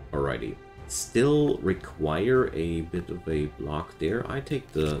 Alrighty. Still require a bit of a block there. I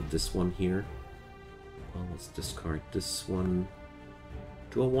take this one here. Well, let's discard this one.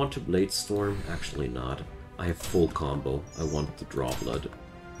 Do I want to Blade Storm? Actually not. I have full combo. I want the draw blood.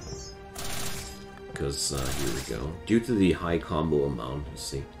 because here we go. Due to the high combo amount, let's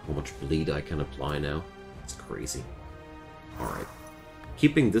see how much bleed I can apply now. It's crazy. Alright.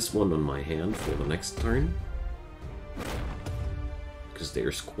 Keeping this one on my hand for the next turn, because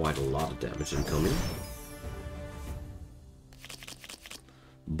there's quite a lot of damage incoming.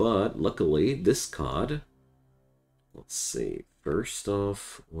 But luckily, this card, let's see, first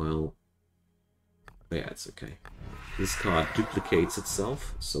off, well, yeah, it's okay. This card duplicates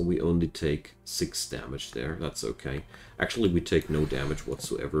itself, so we only take 6 damage there. That's okay. Actually, we take no damage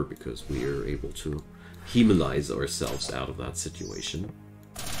whatsoever because we are able to healize ourselves out of that situation.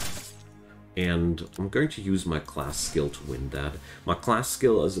 And I'm going to use my class skill to win that. My class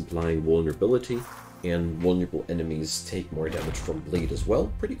skill is applying vulnerability, and vulnerable enemies take more damage from bleed as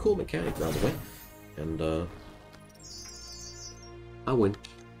well. Pretty cool mechanic, by the way. And I win.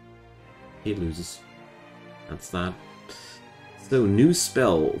 He loses. That's that. So, new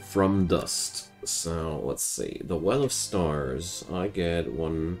spell from Dust. So, let's see. The Well of Stars. I get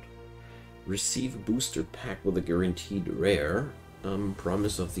one. Receive a booster pack with a guaranteed rare.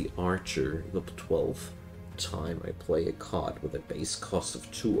 Promise of the Archer. Level 12. Time I play a card with a base cost of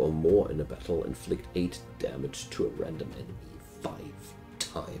 2 or more in a battle, inflict 8 damage to a random enemy 5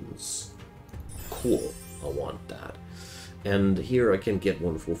 times. Cool. I want that. And here I can get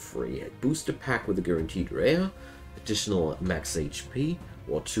one for free. A booster pack with a guaranteed rare, additional max HP,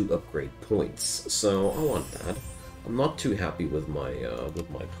 or 2 upgrade points. So I want that. I'm not too happy with my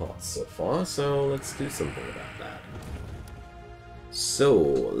cards so far, so let's do something about that. So,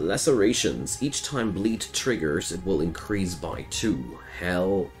 lacerations. Each time bleed triggers, it will increase by 2.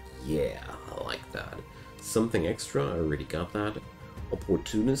 Hell yeah, I like that. Something extra, I already got that.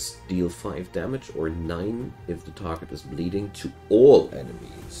 Opportunist, deal 5 damage or 9 if the target is bleeding to all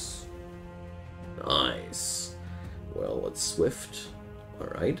enemies. Nice. Well, it's swift.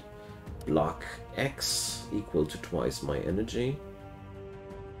 Alright. Block X equal to twice my energy.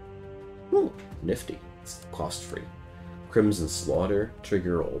 Ooh, nifty. It's cost free. Crimson Slaughter,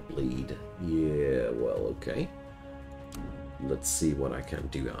 trigger all bleed. Yeah, well, okay. Let's see what I can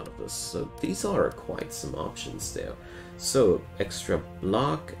do out of this. So these are quite some options there. So extra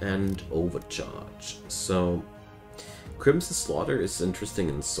block and overcharge. So Crimson Slaughter is interesting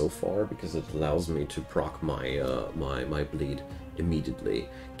in so far because it allows me to proc my my bleed immediately.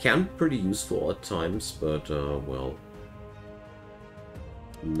 Can be pretty useful at times, but well.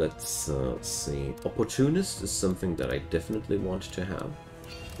 Let's see. Opportunist is something that I definitely want to have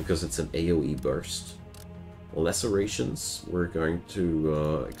because it's an AoE burst. Lacerations, we're going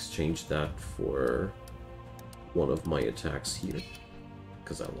to exchange that for one of my attacks here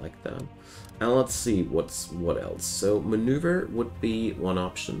because I like that. And let's see what else. So maneuver would be one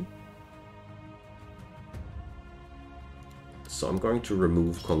option. So I'm going to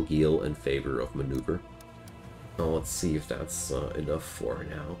remove Congeal in favor of maneuver. Now let's see if that's enough for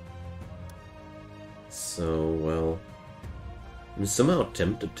now. So, well, I'm somehow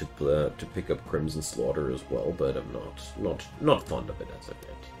tempted to pick up Crimson Slaughter as well, but I'm not fond of it as of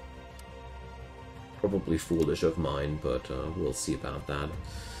yet. Probably foolish of mine, but we'll see about that.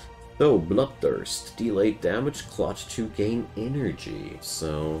 So, Bloodthirst, deal 8 damage, clot 2, gain energy.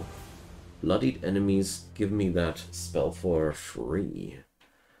 So, bloodied enemies give me that spell for free.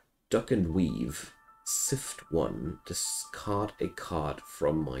 Duck and Weave. Sift 1, discard a card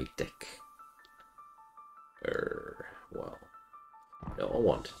from my deck. Well, no, I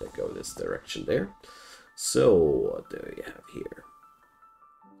wanted to go this direction there. So, what do we have here?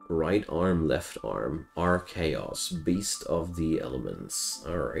 Right arm, left arm, Archaos, Beast of the Elements.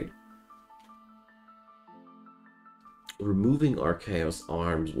 Alright. Removing Archaos'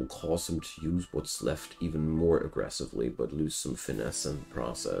 arms will cause him to use what's left even more aggressively, but lose some finesse in the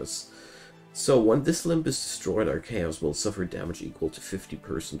process. So, when this limb is destroyed, Archaos will suffer damage equal to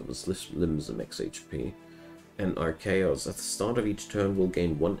 50% of his limb's max HP. And Archaos, at the start of each turn, will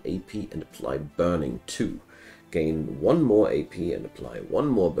gain 1 AP and apply Burning 2. Gain 1 more AP and apply 1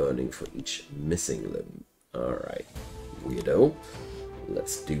 more Burning for each missing limb. Alright, weirdo.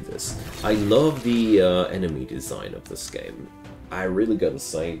 Let's do this. I love the enemy design of this game. I really gotta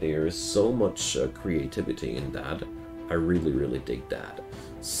say, there is so much creativity in that. I really dig that.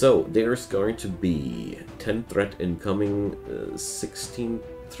 So, there's going to be 10 threat incoming, 16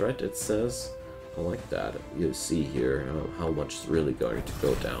 threat it says. I like that. You see here how much is really going to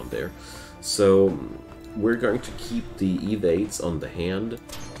go down there. So, we're going to keep the evades on the hand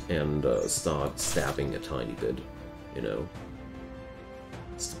and start stabbing a tiny bit, you know.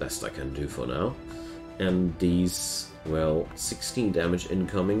 It's the best I can do for now. And these, well, 16 damage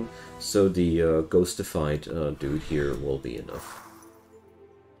incoming, so the ghostified dude here will be enough.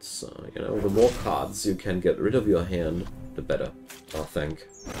 cards. You know, the more cards you can get rid of your hand, the better, I think.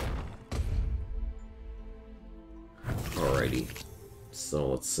 Alrighty. So,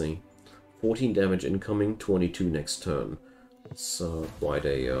 let's see. 14 damage incoming, 22 next turn. It's quite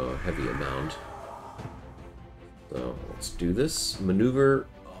a heavy amount. So, let's do this. Maneuver.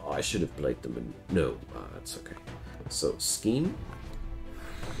 Oh, I should have played the no, that's okay. So, scheme.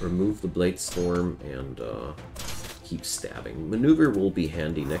 Remove the Blade Storm and keep stabbing. Maneuver will be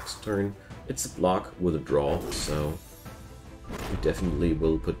handy next turn. It's a block with a draw, so we definitely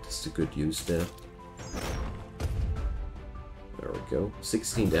will put this to good use there. There we go.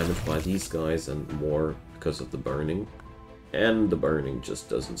 16 damage by these guys and more because of the burning. And the burning just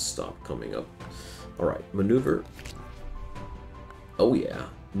doesn't stop coming up. Alright, maneuver. Oh yeah,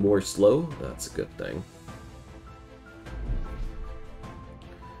 more slow? That's a good thing.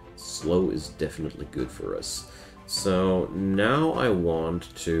 Slow is definitely good for us. So now I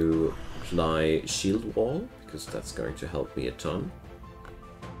want to apply Shield Wall, because that's going to help me a ton.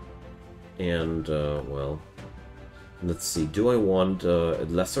 And, well, let's see, do I want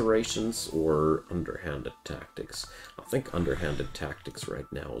Lacerations or Underhanded Tactics? I think Underhanded Tactics right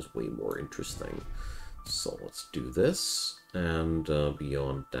now is way more interesting. So let's do this, and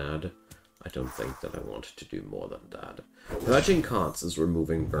beyond that, I don't think that I wanted to do more than that. Purging cards is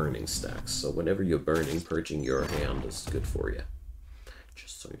removing burning stacks, so whenever you're burning, purging your hand is good for you.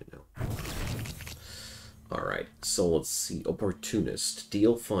 Just so you know. Alright, so let's see. Opportunist.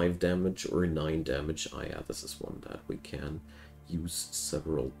 Deal 5 damage or 9 damage. Ah yeah, this is one that we can use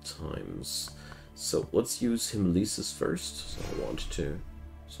several times. So let's use Himlesis first. So I want to,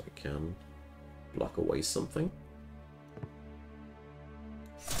 so I can block away something.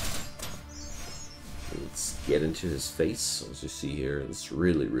 Let's get into his face. As you see here, this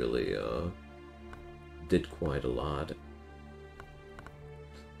really did quite a lot.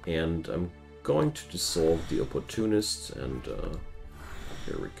 And I'm going to dissolve the Opportunist, and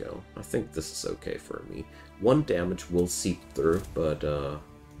here we go. I think this is okay for me. 1 damage will seep through, but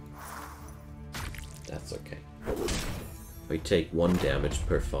that's okay. If I take 1 damage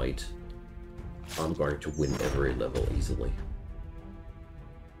per fight, I'm going to win every level easily.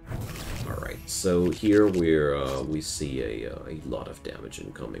 Alright, so here we see a lot of damage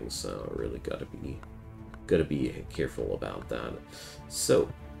incoming, so really gotta be careful about that. So,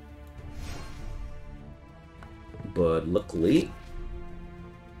 but luckily,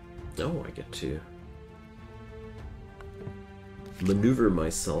 oh, I get to maneuver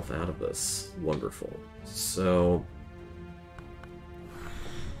myself out of this. Wonderful. So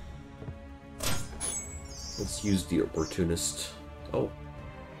let's use the Opportunist. Oh.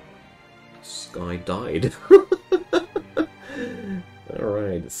 This guy died.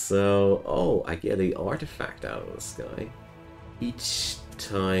 Alright, so... oh, I get an artifact out of this guy. Each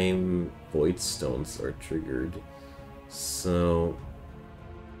time Void Stones are triggered. So...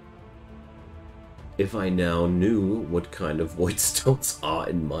 if I now knew what kind of Void Stones are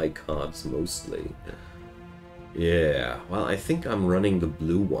in my cards mostly. Yeah, well, I think I'm running the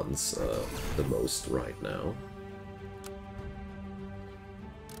blue ones the most right now.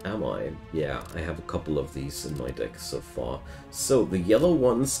 Am I? Yeah, I have a couple of these in my deck so far. So, the yellow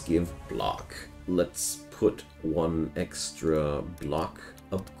ones give block. Let's put 1 extra block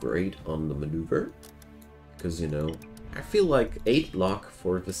upgrade on the maneuver. Because, you know, I feel like 8 block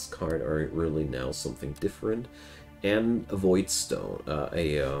for this card are really now something different. And a Void Stone,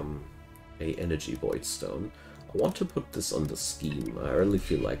 a Energy Void Stone. I want to put this on the Scheme. I really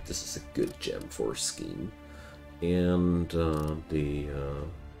feel like this is a good gem for Scheme. And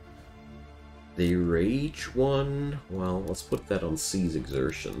the Rage one, well, let's put that on Seize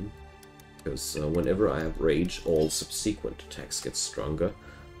Exertion. Because whenever I have Rage, all subsequent attacks get stronger.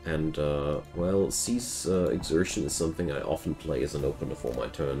 And, well, Seize Exertion is something I often play as an opener for my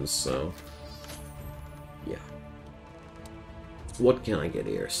turns, so... yeah. What can I get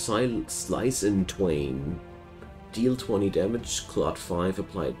here? Slice in Twain. Deal 20 damage, Clot 5,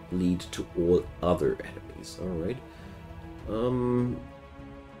 apply bleed to all other enemies. Alright.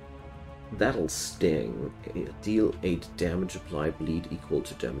 That'll sting. Deal 8 damage, apply bleed equal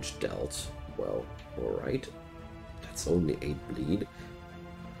to damage dealt. Well, alright. That's only 8 bleed.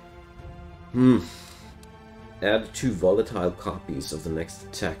 Add 2 volatile copies of the next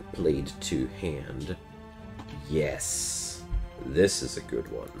attack blade to hand. Yes. This is a good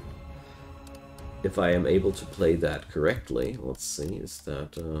one. If I am able to play that correctly, let's see, is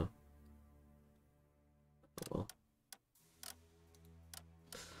that, well.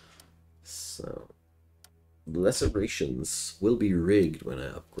 So, Lacerations will be rigged when I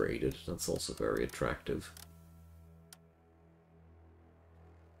upgrade it. That's also very attractive.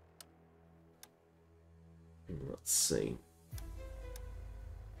 Let's see.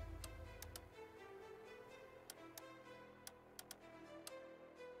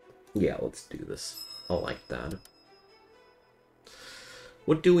 Yeah, let's do this. I like that.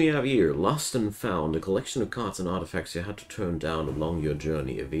 What do we have here? Lost and Found, a collection of cards and artifacts you had to turn down along your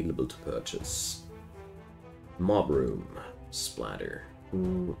journey, available to purchase. Mob Room. Splatter.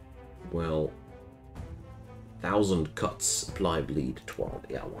 Well, 1,000 cuts. Apply bleed 12.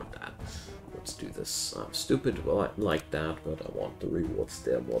 Yeah, I want that. Let's do this. I'm stupid, well, I like that, but I want the rewards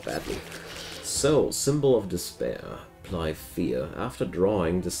there more badly. So, Symbol of Despair. Apply fear. After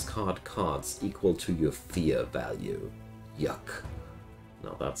drawing, discard cards equal to your fear value. Yuck.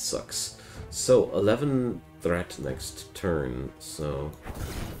 Now that sucks. So, 11 threat next turn, so...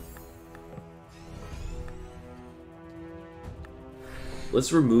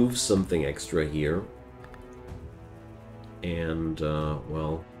 let's remove something extra here. And,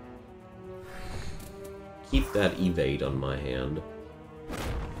 well... keep that evade on my hand.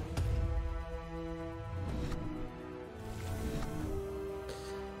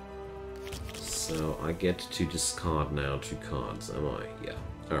 So I get to discard now 2 cards, am I? Yeah.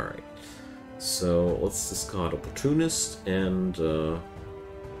 Alright. So let's discard Opportunist and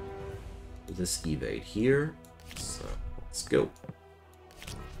this evade here. So let's go.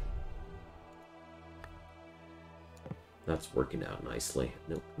 That's working out nicely.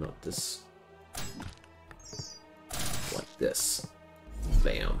 Nope, not this. Like this.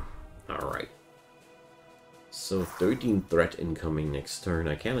 Bam. Alright. So 13 threat incoming next turn.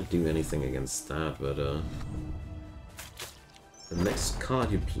 I cannot do anything against that, but the next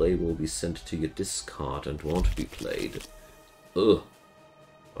card you play will be sent to your discard and won't be played. Ugh.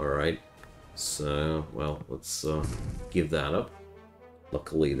 Alright. So, well, let's give that up.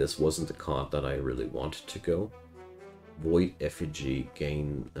 Luckily, this wasn't the card that I really wanted to go. Void Effigy,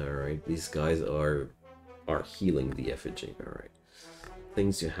 gain... Alright, these guys are healing the Effigy. Alright.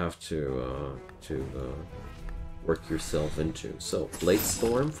 Things you have to work yourself into. So, Blade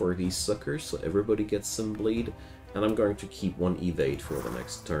Storm for these suckers, so everybody gets some bleed. And I'm going to keep 1 evade for the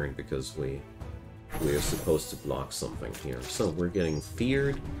next turn, because we're supposed to block something here. So, we're getting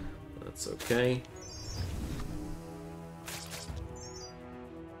feared. That's okay.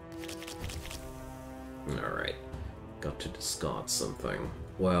 Alright. Got to discard something.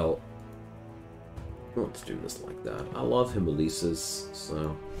 Well, let's do this like that. I love Hemolisis,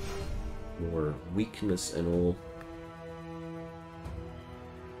 so more weakness and all.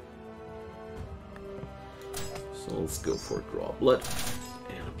 So let's go for Draw Blood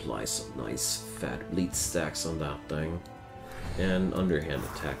and apply some nice fat bleed stacks on that thing. And underhanded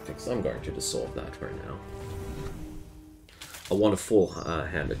tactics. I'm going to dissolve that for now. I want a full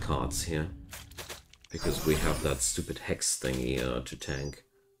hand of cards here, because we have that stupid hex thingy to tank.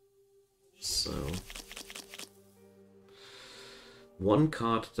 So 1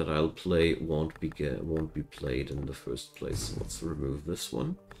 card that I'll play won't be played in the first place. So let's remove this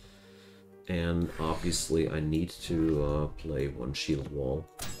one. And obviously I need to play 1 Shield Wall.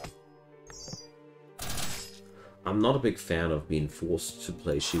 I'm not a big fan of being forced to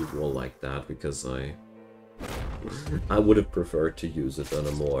play Shield Wall like that, because I would have preferred to use it on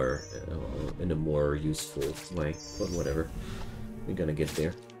a more in a more useful way, but whatever. We're gonna get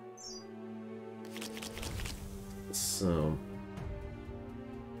there. So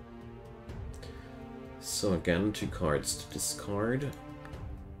again, 2 cards to discard.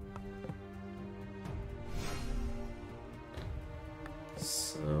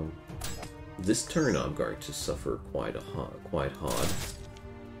 So this turn I'm going to suffer quite hard,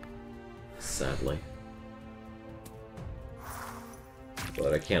 sadly.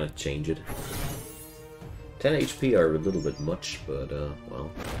 But I cannot change it. 10 HP are a little bit much, but,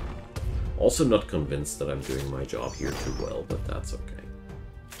 well. Also not convinced that I'm doing my job here too well, but that's okay.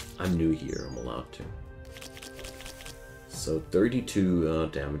 I'm new here, I'm allowed to. So 32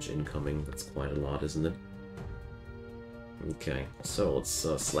 damage incoming, that's quite a lot, isn't it? Okay, so let's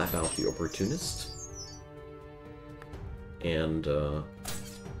slap out the Opportunist. And,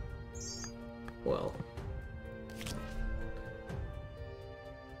 well...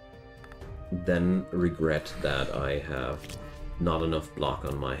 then regret that I have not enough block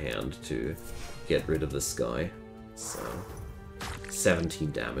on my hand to get rid of this guy. So,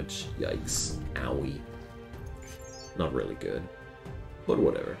 17 damage. Yikes. Owie. Not really good. But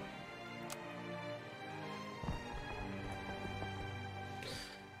whatever.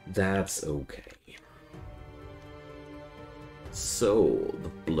 That's okay. So, the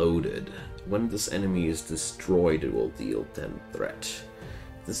Bloated. When this enemy is destroyed, it will deal 10 threat.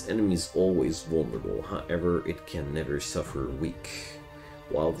 This enemy is always vulnerable, however, it can never suffer weak.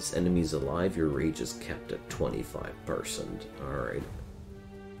 While this enemy is alive, your rage is kept at 25%. Alright.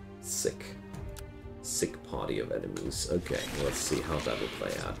 Sick. Sick party of enemies. Okay, let's see how that will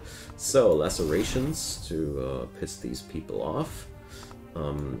play out. So, lacerations to piss these people off.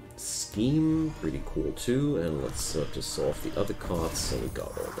 Scheme, pretty cool too. And let's dissolve the other cards, so we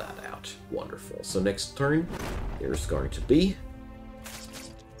got all that out. Wonderful. So next turn, there's going to be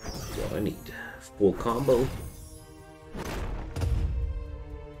what I need. Full combo.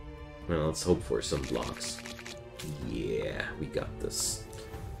 Well, let's hope for some blocks. Yeah, we got this.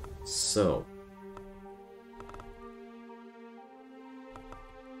 So.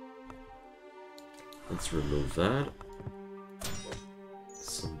 Let's remove that.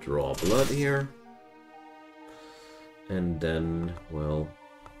 Some draw blood here. And then, well...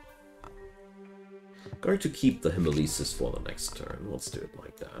 going to keep the Hemolysis for the next turn. Let's do it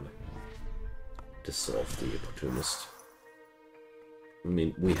like that. Dissolve the Opportunist. I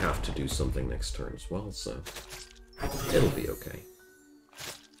mean, we have to do something next turn as well, so it'll be okay.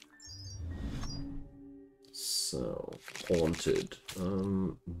 So, Haunted.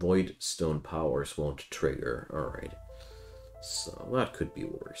 Void Stone Powers won't trigger. Alright. So, that could be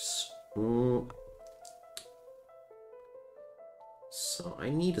worse. So, I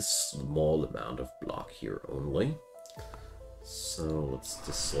need a small amount of block here only. So, let's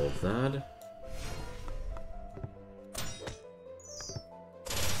dissolve that.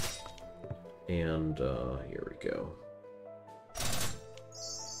 And here we go.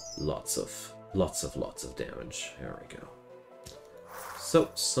 Lots of damage. There we go. So,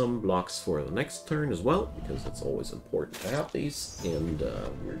 some blocks for the next turn as well, because it's always important to have these, and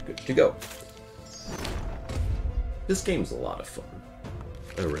we're good to go. This game's a lot of fun.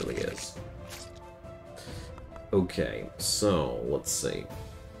 It really is. Okay, so, let's see.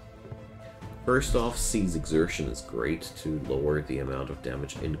 First off, Seize Exertion is great to lower the amount of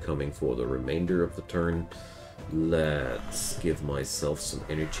damage incoming for the remainder of the turn. Let's give myself some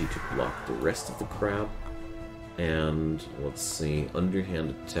energy to block the rest of the crap. And let's see,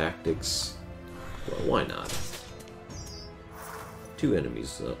 Underhanded Tactics. Well, why not? Two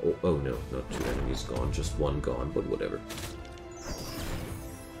enemies. Oh no, not two enemies gone, just one gone, but whatever.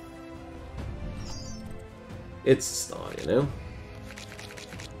 It's a start, you know?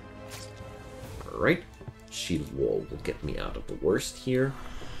 Alright. Shield Wall will get me out of the worst here.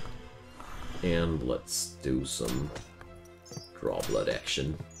 And let's do some draw blood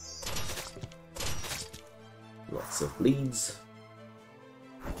action. Lots of bleeds.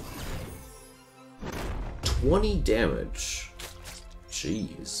 20 damage.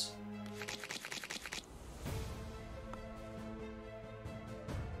 Jeez.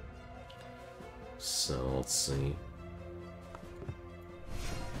 So, let's see.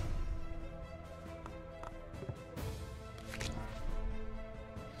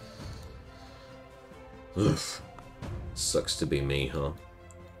 Ugh. Sucks to be me, huh?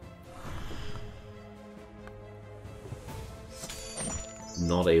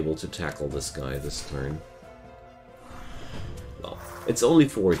 Not able to tackle this guy this turn. Well, it's only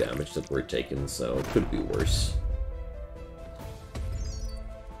 4 damage that we're taking, so it could be worse.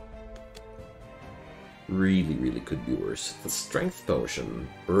 Really could be worse. The Strength Potion.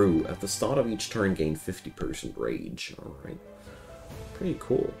 Brew. At the start of each turn, gain 50% rage. Alright. Pretty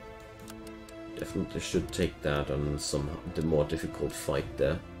cool. Definitely should take that on the more difficult fight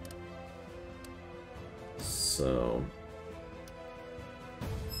there. So...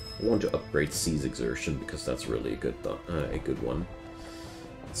 I want to upgrade Seize Exertion because that's really a good one.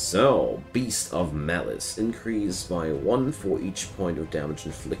 So, Beast of Malice. Increase by 1 for each point of damage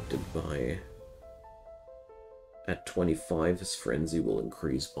inflicted by... At 25, his frenzy will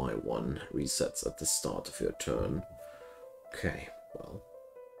increase by 1. Resets at the start of your turn. Okay, well...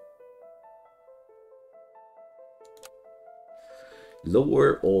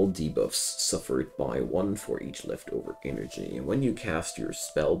 Lower all debuffs suffered by 1 for each leftover energy. When you cast your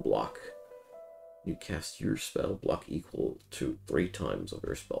spell block, equal to 3 times of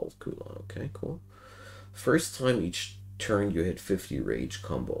your spell's cooldown. Okay, cool. First time each turn you hit 50 rage,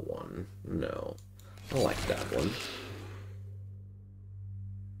 combo 1. No. I like that one.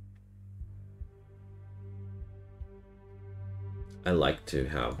 I like to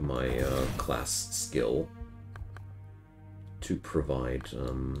have my class skill to provide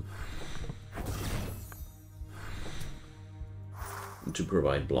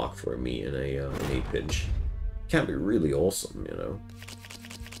block for me in a pinch. Can be really awesome, you know.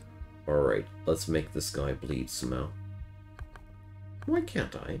 Alright, let's make this guy bleed somehow. Why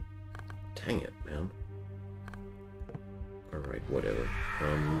can't I? Dang it, man. Alright, whatever.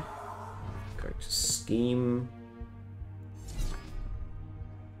 Going to scheme.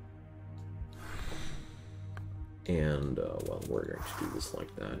 And, well, we're going to do this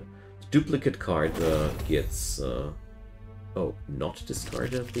like that. Duplicate card gets... oh, not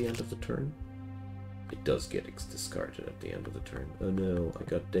discarded at the end of the turn? It does get discarded at the end of the turn. Oh no, I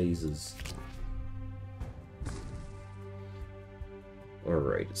got dazes.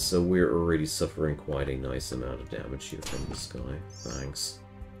 Alright, so we're already suffering quite a nice amount of damage here from this guy. Thanks.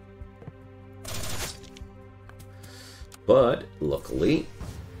 But, luckily,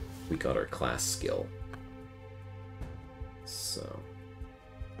 we got our class skill. So...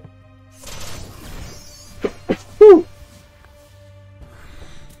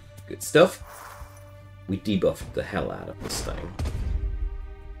 good stuff. We debuffed the hell out of this thing.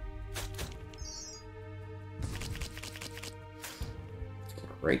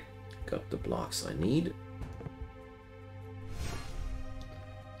 Alright, got the blocks I need.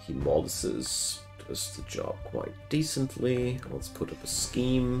 Hemolysis does the job quite decently. Let's put up a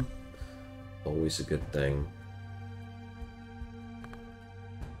scheme. Always a good thing.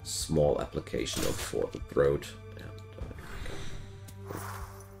 Small application of For the Throat. And,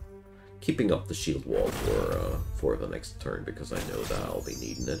 keeping up the shield wall for the next turn, because I know that I'll be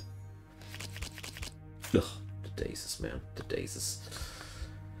needing it. Ugh, the dazes, man. The dazes.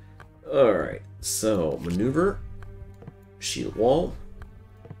 Alright, so maneuver, shield wall,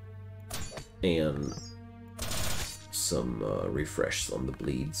 and some refresh on the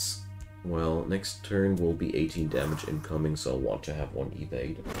bleeds. Well, next turn will be 18 damage incoming, so I'll want to have one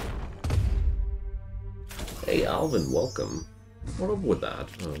evade. Hey Alvin, welcome. What up with that?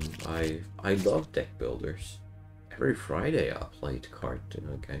 I love deck builders. Every Friday I played card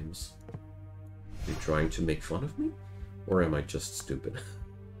games. Are you trying to make fun of me? Or am I just stupid?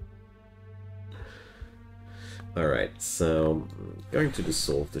 Alright, so I'm going to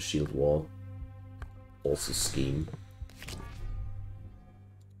dissolve the shield wall. Also scheme.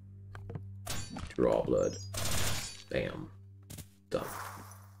 Draw blood. Bam. Done.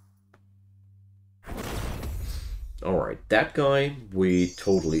 Alright, that guy, we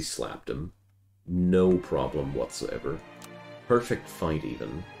totally slapped him. No problem whatsoever. Perfect fight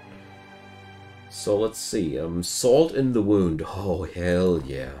even. So let's see, Salt in the Wound. Oh, hell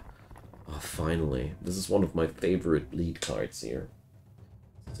yeah. Oh, finally. This is one of my favorite bleed cards here.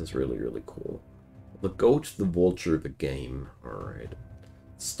 This is really, really cool. The Goat, the Vulture, the Game. Alright.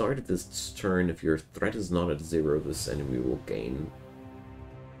 Start at this turn. If your threat is not at 0, this enemy will gain.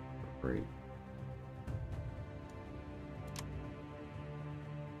 Alright.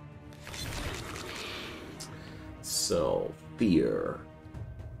 So, Fear.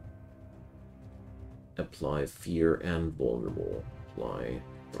 Apply Fear and Vulnerable. Apply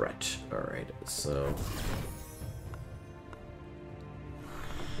Threat. Alright, so...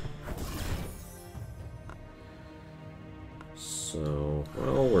 So,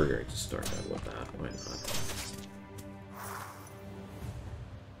 well, we're going to start out with that. Why not?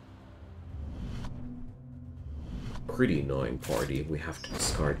 Pretty annoying party. We have to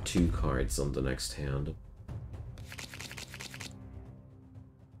discard 2 cards on the next hand.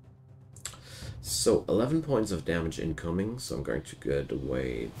 So, 11 points of damage incoming, so I'm going to get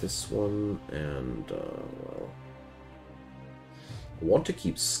away this one, and, well... I want to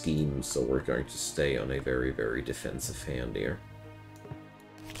keep Scheme, so we're going to stay on a very, very defensive hand here.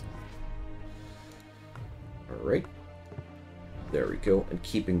 Alright. There we go, and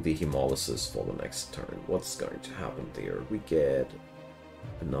keeping the Hemolysis for the next turn. What's going to happen there? We get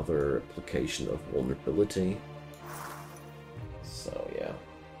another application of Vulnerability. So, yeah.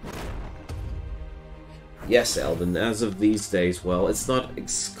 Yes, Alvin, as of these days, well, it's not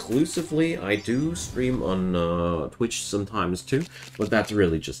exclusively. I do stream on Twitch sometimes too, but that's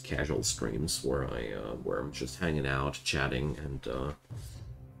really just casual streams where where I'm just hanging out, chatting, and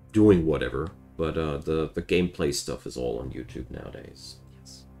doing whatever. But the gameplay stuff is all on YouTube nowadays.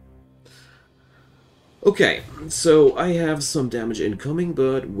 Yes. Okay, so I have some damage incoming,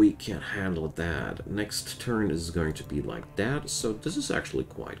 but we can handle that. Next turn is going to be like that, so this is actually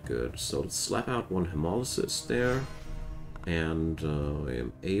quite good. So let's slap out one Hemolysis there, and I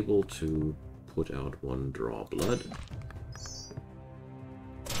am able to put out one Draw Blood,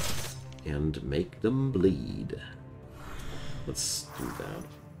 and make them bleed. Let's do that.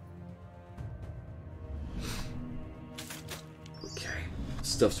 Okay,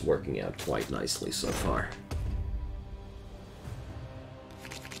 stuff's working out quite nicely so far.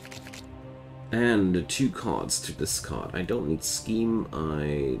 And 2 cards to discard. I don't need Scheme,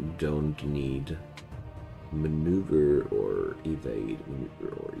 I don't need Maneuver or Evade.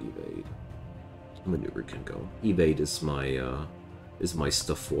 Maneuver or Evade. Maneuver can go. Evade is my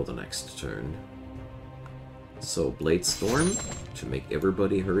stuff for the next turn. So Blade Storm to make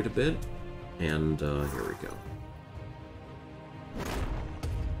everybody hurt a bit, and here we go.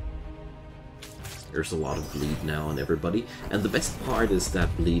 There's a lot of bleed now on everybody, and the best part is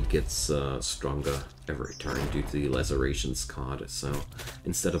that bleed gets stronger every turn due to the Lacerations card, so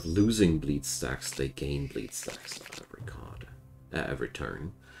instead of losing bleed stacks, they gain bleed stacks on every card, every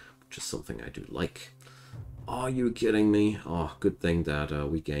turn, which is something I do like. Are you kidding me? Oh, good thing that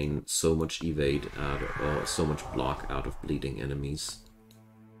we gain so much evade out of, so much block out of bleeding enemies.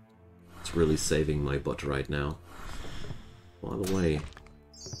 It's really saving my butt right now. By the way,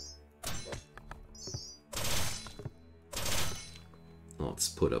 let's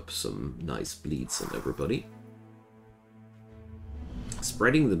put up some nice bleeds on everybody.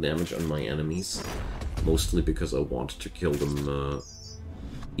 Spreading the damage on my enemies, mostly because I want to kill them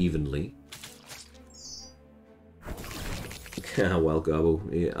evenly. Well,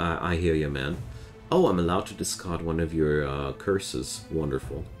 Gabo, I hear you, man. Oh, I'm allowed to discard one of your curses.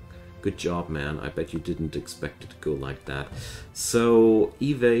 Wonderful. Good job, man. I bet you didn't expect it to go like that. So,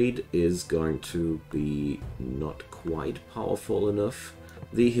 evade is going to be not quite powerful enough.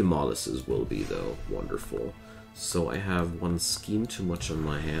 The Hemolysis will be, though. Wonderful. So I have one scheme too much on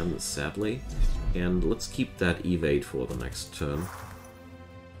my hand, sadly. And let's keep that evade for the next turn.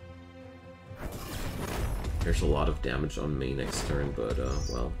 There's a lot of damage on me next turn, but,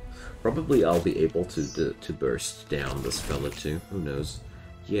 well, probably I'll be able to burst down this fella too. Who knows?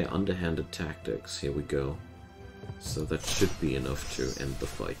 Yeah, underhanded tactics. Here we go. So that should be enough to end the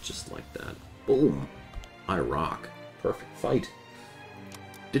fight just like that. Boom! I rock. Perfect fight.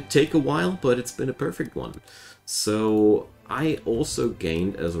 Did take a while, but it's been a perfect one. So I also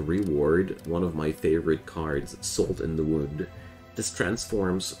gained as a reward one of my favorite cards, Salt in the Wound. This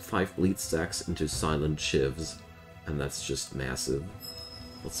transforms 5 bleed stacks into silent shivs, and that's just massive.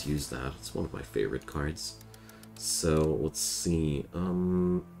 Let's use that. It's one of my favorite cards. So let's see.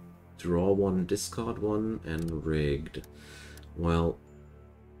 Draw one, discard one, and rigged. Well,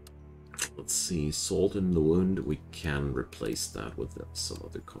 let's see. Salt in the Wound. We can replace that with some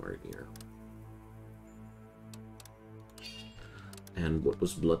other card here. And what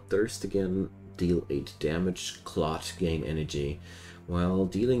was Bloodthirst again? Deal 8 damage, clot, gain energy. Well,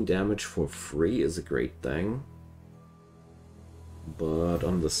 dealing damage for free is a great thing. But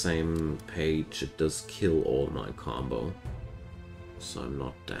on the same page, it does kill all my combo. So I'm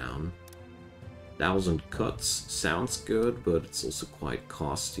not down. 1,000 cuts sounds good, but it's also quite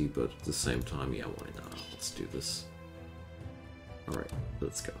costly. But at the same time, yeah, why not? Let's do this. Alright,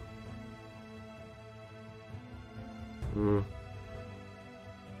 let's go.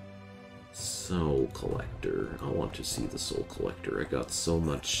 Soul Collector. I want to see the Soul Collector. I got so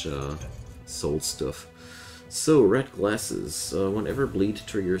much soul stuff. So, red glasses. Whenever bleed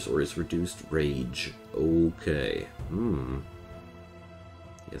triggers or is reduced, rage. Okay.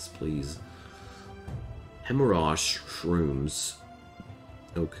 Yes, please. Hemorrhage shrooms.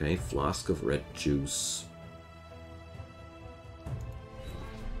 Okay, flask of red juice.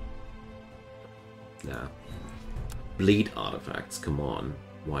 Nah. Bleed artifacts, come on.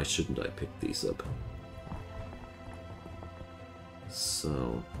 Why shouldn't I pick these up?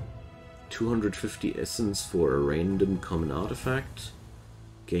 So, 250 essence for a random common artifact.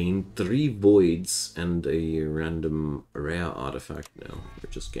 Gain 3 voids and a random rare artifact. No, we're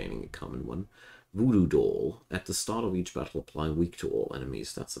just gaining a common one. Voodoo Doll. At the start of each battle, apply weak to all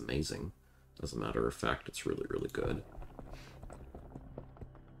enemies. That's amazing. As a matter of fact, it's really, really good.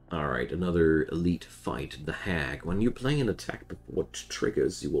 Alright, another elite fight, the Hag. When you play an attack before it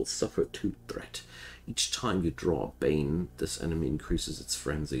triggers, you will suffer 2 threat. Each time you draw a Bane, this enemy increases its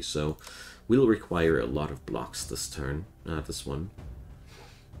frenzy, so we'll require a lot of blocks this turn. This one.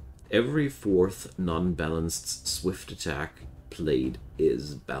 Every 4th non-balanced swift attack played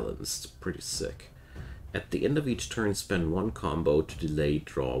is balanced. Pretty sick. At the end of each turn, spend 1 combo to delay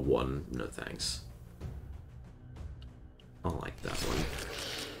draw 1. No thanks. I like that one.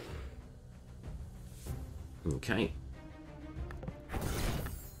 Okay.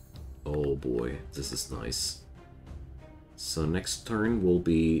 Oh boy, this is nice. So next turn will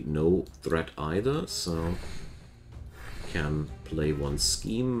be no threat either, so can play 1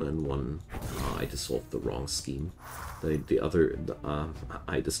 scheme and 1... I dissolved the wrong scheme. I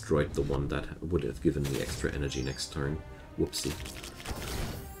destroyed the one that would have given me extra energy next turn. Whoopsie.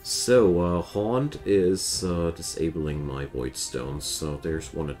 So, Haunt is disabling my Void Stones, so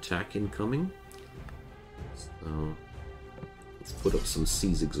there's 1 attack incoming. So, let's put up some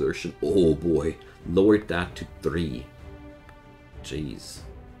Seize Exertion. Oh boy, lowered that to 3. Jeez.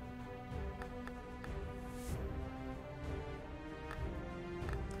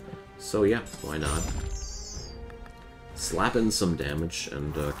 So yeah, why not? Slap in some damage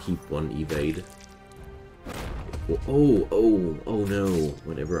and keep 1 evade. Oh no.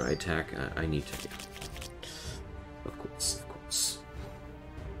 Whenever I attack, I need to... Of course, of course.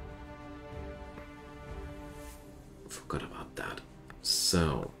 Forgot about that.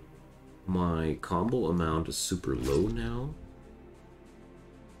 So, my combo amount is super low now.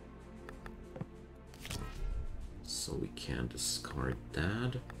 So we can discard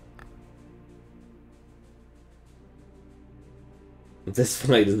that. This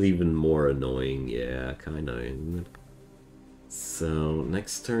fight is even more annoying, yeah, kinda, isn't it? So,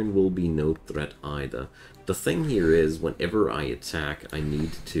 next turn will be no threat either. The thing here is, whenever I attack, I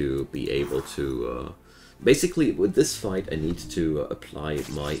need to be able to... basically, with this fight, I need to apply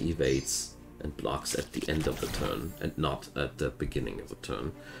my evades and blocks at the end of the turn, and not at the beginning of the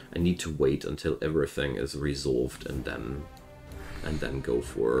turn. I need to wait until everything is resolved, and then go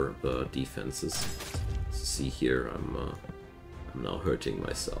for the defenses. See here, I'm now hurting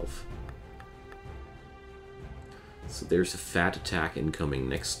myself. So there's a fat attack incoming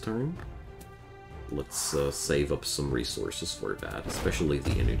next turn. Let's save up some resources for that, especially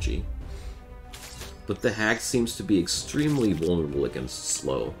the energy. But the hag seems to be extremely vulnerable against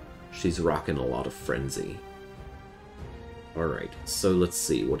slow. She's rocking a lot of frenzy. Alright, so let's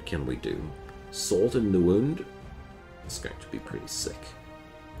see, what can we do? Salt in the wound. It's going to be pretty sick.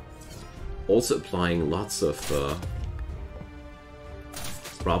 Also applying lots of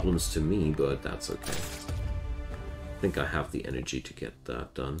problems to me, but that's okay. I think I have the energy to get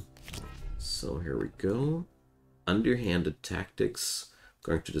that done. So here we go. Underhanded tactics.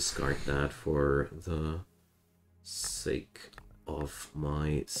 I'm going to discard that for the sake of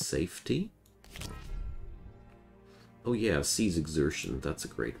my safety. Oh yeah, Seize Exertion. That's a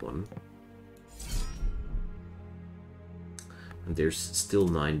great one. And there's still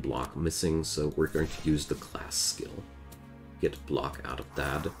 9 block missing, so we're going to use the class skill. Get block out of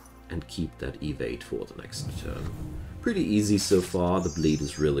that, and keep that evade for the next turn. Pretty easy so far. The bleed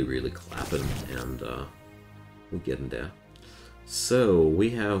is really, really clapping, and we're getting there. So,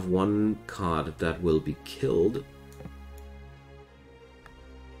 we have one card that will be killed.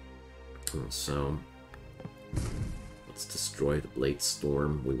 So, let's destroy the Blade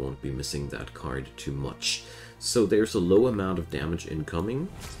Storm. We won't be missing that card too much. So, there's a low amount of damage incoming.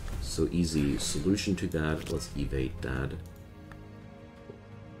 So, easy solution to that. Let's evade that.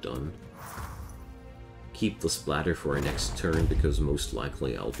 Done. Keep the splatter for our next turn, because most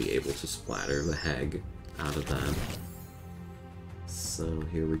likely I'll be able to splatter the hag out of that. So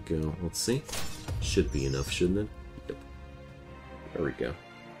here we go. Let's see. Should be enough, shouldn't it? Yep. There we go.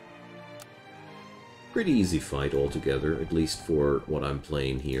 Pretty easy fight altogether, at least for what I'm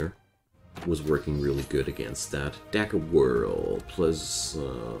playing here. Was working really good against that. Dagger Whirl plus...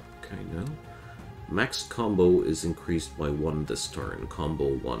 okay, no. Max combo is increased by 1 this turn.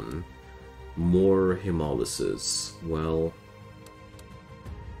 Combo 1. More hemolysis. Well,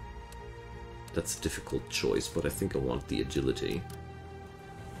 that's a difficult choice, but I think I want the agility.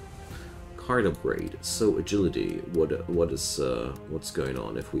 Card upgrade. So agility. What's going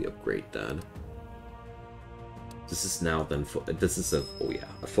on if we upgrade that? This is now then for this is a oh yeah,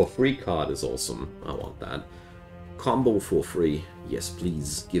 a for free card is awesome. I want that. Combo for free. Yes,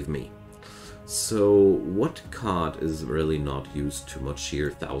 please give me. So, what card is really not used too much here?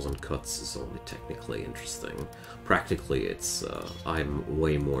 1000 Cuts is only technically interesting. Practically, it's, I'm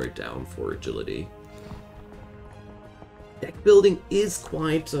way more down for agility. Deck building is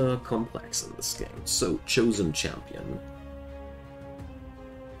quite complex in this game. So, Chosen Champion.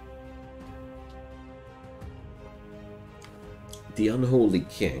 The Unholy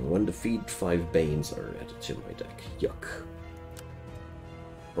King. When defeat, 5 Banes are added to my deck. Yuck.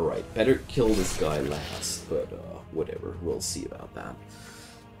 Alright, better kill this guy last, but whatever, we'll see about that.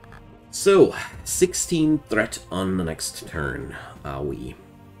 So, 16 threat on the next turn, are we?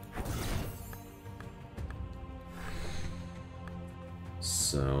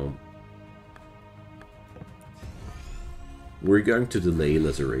 So, we're going to delay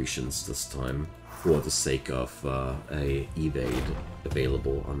Lacerations this time, for the sake of a evade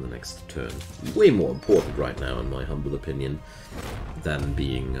available on the next turn. Way more important right now, in my humble opinion, than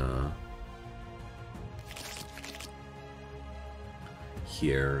being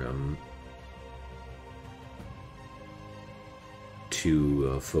here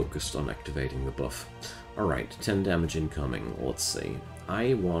too focused on activating the buff. Alright, 10 damage incoming, let's see.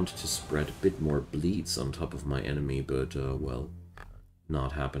 I want to spread a bit more bleeds on top of my enemy, but, well,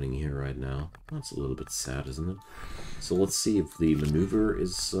 not happening here right now. That's a little bit sad, isn't it? So let's see if the maneuver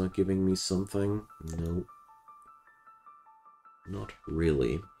is giving me something. No. Not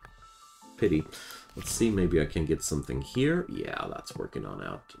really. Pity. Let's see, maybe I can get something here. Yeah, that's working on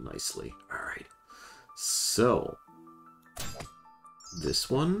out nicely. Alright. So, this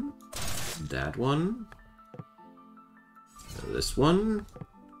one, that one, this one,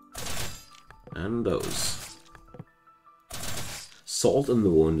 and those. Salt in the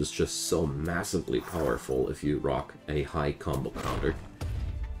Wound is just so massively powerful if you rock a high combo counter,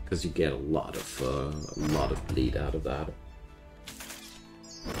 because you get a lot of bleed out of that.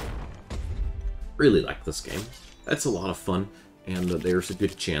 Really like this game. It's a lot of fun, and there's a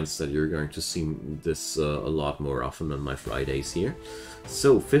good chance that you're going to see this a lot more often on my Fridays here.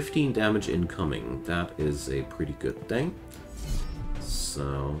 So 15 damage incoming. That is a pretty good thing.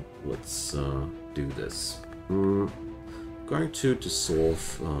 So let's do this. Going to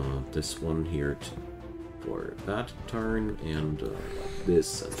dissolve this one here for that turn, and like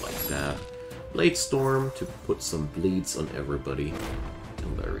this and like that. Blade Storm to put some bleeds on everybody,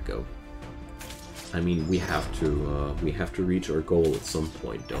 and there we go. I mean, we have to reach our goal at some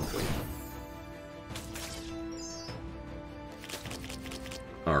point, don't we?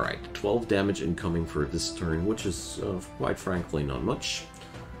 All right, 12 damage incoming for this turn, which is quite frankly not much.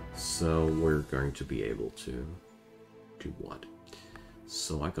 So we're going to be able to do what?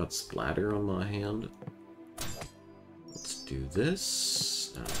 So I got splatter on my hand. Let's do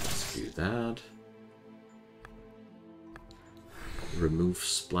this. Let's do that. Remove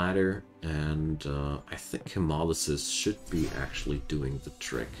splatter, and I think hemolysis should be actually doing the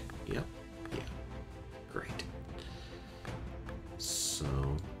trick. Yep. Yeah. Great. So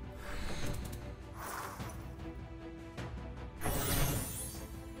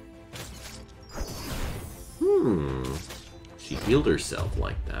she healed herself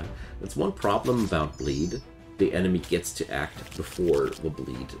like that. That's one problem about bleed. The enemy gets to act before the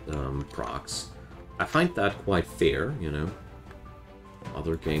bleed procs. I find that quite fair, you know.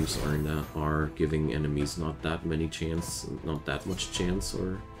 Other games are giving enemies not that much chance,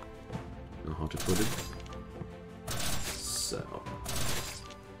 or I don't know how to put it. So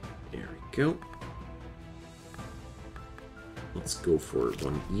there we go. Let's go for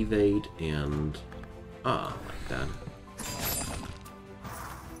one evade and like that.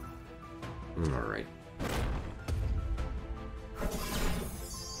 Alright.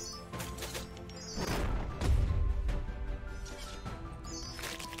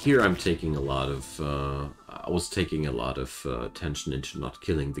 Here I'm taking a lot of, I was taking a lot of attention into not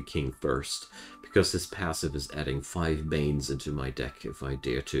killing the king first, because his passive is adding 5 Banes into my deck if I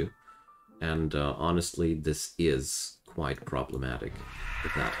dare to. And honestly, this is quite problematic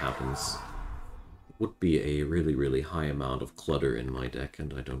if that happens. Would be a really, really high amount of clutter in my deck,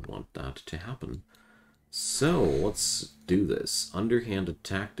 and I don't want that to happen. So, let's do this. Underhanded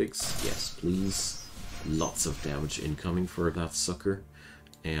tactics, yes please. Lots of damage incoming for that sucker.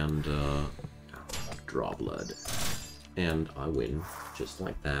 And, draw blood. And I win, just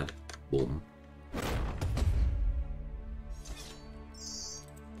like that. Boom.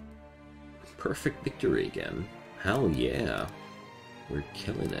 Perfect victory again. Hell yeah. We're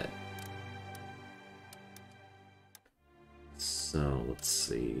killing it. So, let's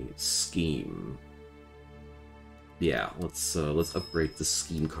see. Scheme. Yeah, let's upgrade the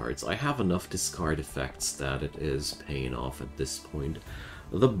scheme cards. I have enough discard effects that it is paying off at this point.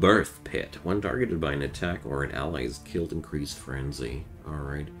 The Birth Pit. When targeted by an attack or an ally is killed, increased frenzy.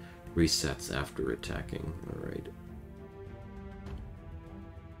 Alright. Resets after attacking. Alright.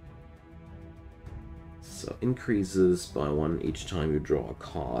 So, increases by 1 each time you draw a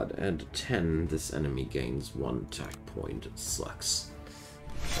card. At 10, this enemy gains 1 attack point. It sucks.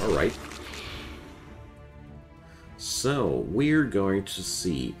 Alright. So, we're going to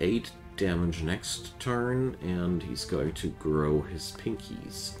see 8 damage next turn, and he's going to grow his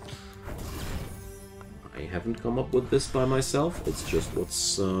pinkies. I haven't come up with this by myself, it's just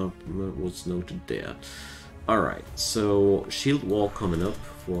what's noted there. Alright, so Shield Wall coming up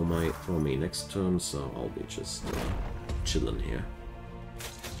for me next turn, so I'll be just chilling here.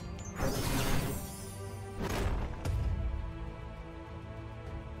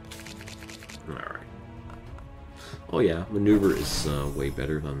 Alright. Oh yeah, maneuver is way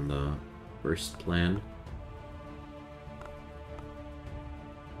better than the first plan.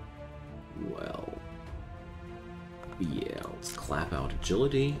 Well, yeah, let's clap out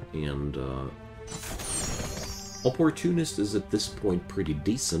agility, and Opportunist is at this point pretty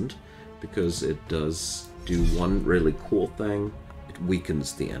decent, because it does do one really cool thing. It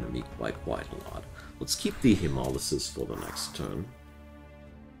weakens the enemy quite a lot. Let's keep the hemolysis for the next turn.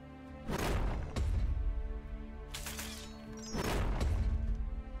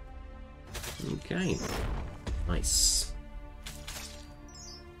 Okay, nice.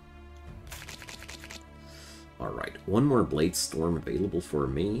 Alright, one more Blade Storm available for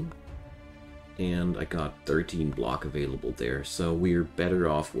me. And I got 13 block available there, so we're better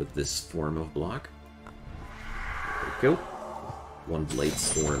off with this form of block. There we go. One Blade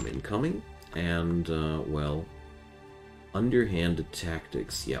Storm incoming. And, well, underhanded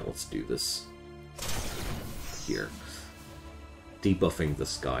tactics. Yeah, let's do this. Here. Debuffing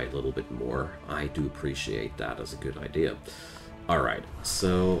this guy a little bit more. I do appreciate that as a good idea. Alright,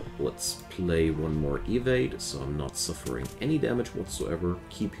 so let's play one more evade, so I'm not suffering any damage whatsoever.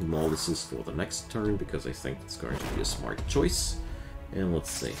 Keep Hemolysis for the next turn, because I think it's going to be a smart choice. And let's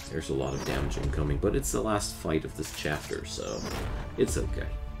see, there's a lot of damage incoming, but it's the last fight of this chapter, so it's okay.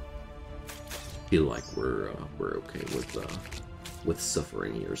 Feel like we're okay with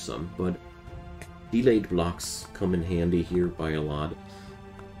suffering here some, but delayed blocks come in handy here by a lot.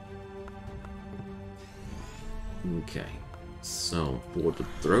 Okay. So, for the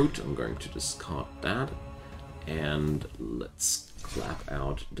throat, I'm going to discard that, and let's clap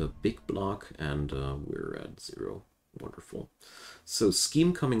out the big block, and we're at 0. Wonderful. So,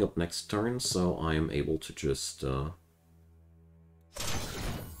 Scheme coming up next turn, so I am able to just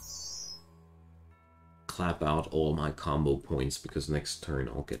clap out all my combo points, because next turn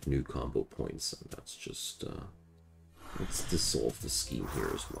I'll get new combo points, and that's just, let's dissolve the Scheme here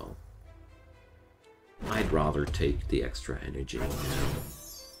as well. I'd rather take the extra energy now.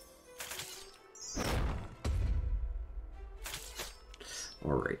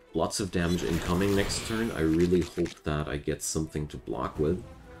 Alright, lots of damage incoming next turn. I really hope that I get something to block with.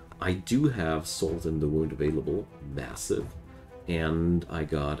 I do have Salt in the Wound available, massive, and I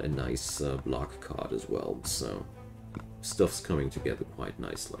got a nice block card as well, so stuff's coming together quite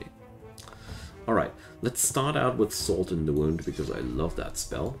nicely. Alright, let's start out with Salt in the Wound, because I love that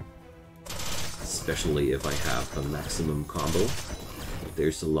spell. Especially if I have a maximum combo.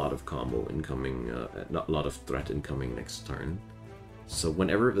 There's a lot of combo incoming, not a lot of threat incoming next turn. So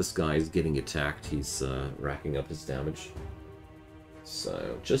whenever this guy is getting attacked, he's racking up his damage.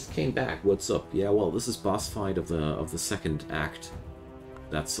 So, just came back, what's up? Yeah, well, this is boss fight of the second act.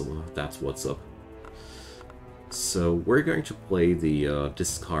 That's what's up. So we're going to play the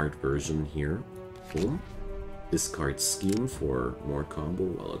discard version here. Boom. Discard Scheme for more combo.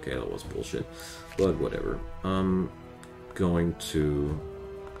 Well, okay, that was bullshit, but whatever. I'm going to...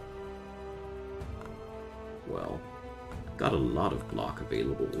 Well, got a lot of block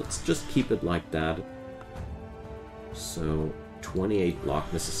available. Let's just keep it like that. So, 28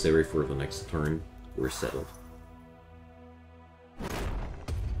 block necessary for the next turn. We're settled.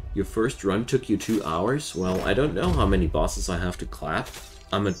 Your first run took you 2 hours? Well, I don't know how many bosses I have to clap.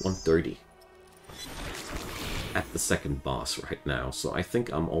 I'm at 130. At the second boss right now, so I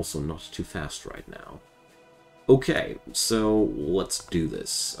think I'm also not too fast right now. Okay, so let's do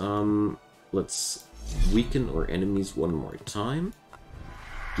this. Let's weaken our enemies one more time.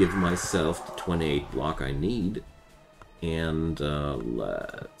 Give myself the 28 block I need. And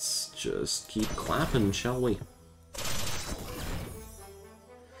let's just keep clapping, shall we?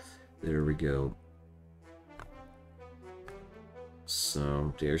 There we go.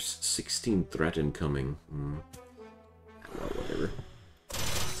 So, there's 16 threat incoming. Well, whatever.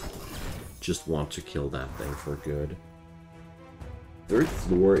 Just want to kill that thing for good. Third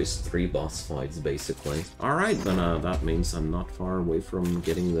floor is 3 boss fights, basically. Alright, then that means I'm not far away from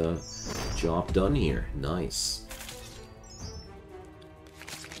getting the job done here. Nice.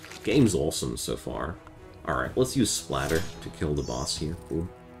 Game's awesome so far. Alright, let's use Splatter to kill the boss here. Ooh.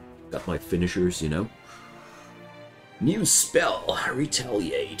 Got my finishers, you know. New spell,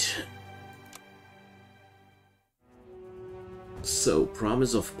 Retaliate. So,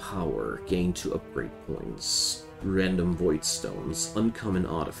 Promise of Power, gain 2 upgrade points. Random Void Stones, uncommon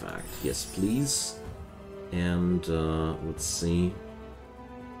artifact. Yes, please. And, let's see.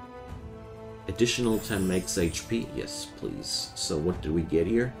 Additional 10 max HP. Yes, please. So, what did we get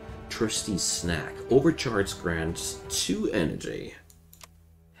here? Trusty Snack. Overcharge grants 2 energy.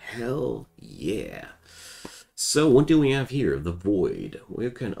 Hell yeah. So, what do we have here? The Void.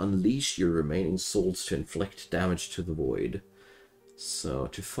 You can unleash your remaining souls to inflict damage to the Void. So,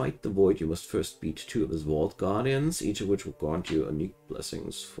 to fight the Void, you must first beat 2 of his Vault Guardians, each of which will grant you unique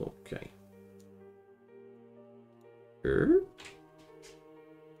blessings. Okay.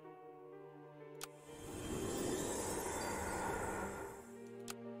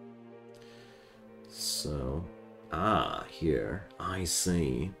 So, here. I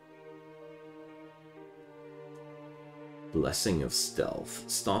see. Blessing of Stealth.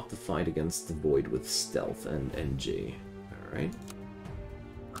 Start the fight against the Void with Stealth and NG. Alright.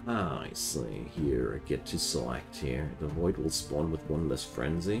 I see. Here, I get to select here. The Void will spawn with 1 less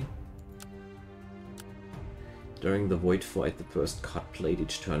Frenzy. During the Void Fight, the first card played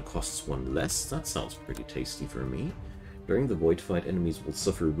each turn costs 1 less. That sounds pretty tasty for me. During the Void Fight, enemies will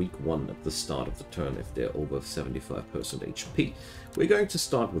suffer weak 1 at the start of the turn if they're over 75% HP. We're going to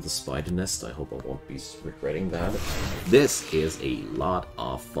start with the Spider Nest. I hope I won't be regretting that. This is a lot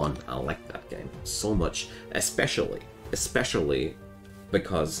of fun. I like that game so much, especially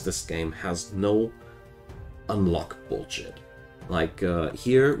because this game has no unlock bullshit. Like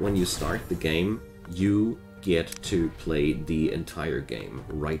here, when you start the game, you get to play the entire game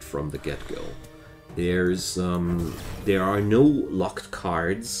right from the get-go. There are no locked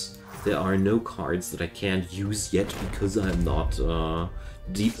cards. There are no cards that I can't use yet because I'm not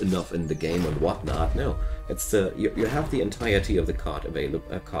deep enough in the game and whatnot. No, it's you have the entirety of the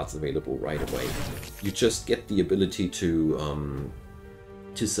cards available right away. You just get the ability to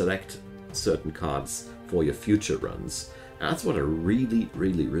select certain cards for your future runs. And that's what I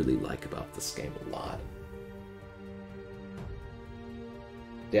really like about this game a lot.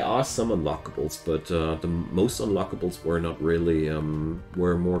 There are some unlockables, but the most unlockables were not really, the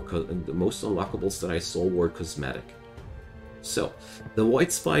most unlockables that I saw were cosmetic. So, the Void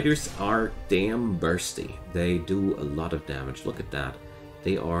Spiders are damn bursty. They do a lot of damage, look at that.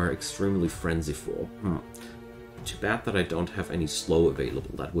 They are extremely frenzyful. Too bad that I don't have any slow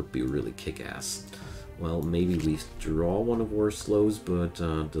available, that would be really kick-ass. Well, maybe we draw one of our slows, but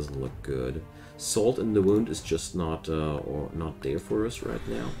doesn't look good. Salt in the Wound is just not there for us right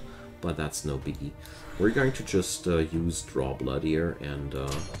now, but that's no biggie. We're going to just use Draw Blood here and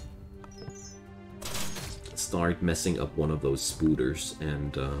start messing up one of those spooters,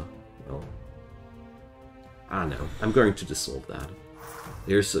 and well, I don't know. I'm going to dissolve that.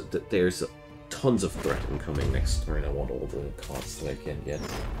 There's tons of threat incoming next turn. I want all the cards that I can get.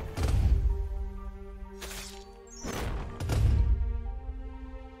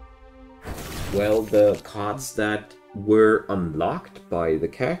 Well, the cards that were unlocked by the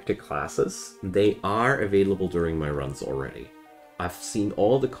character classes, they are available during my runs already. I've seen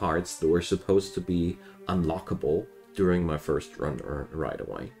all the cards that were supposed to be unlockable during my first run right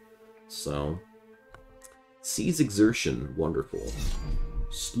away. So, Seize Exertion, wonderful.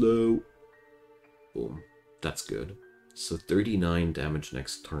 Slow. Boom. That's good. So 39 damage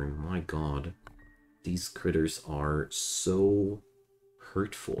next turn. My god. These critters are so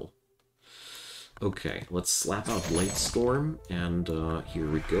hurtful. Okay, let's slap out Blade Storm, and here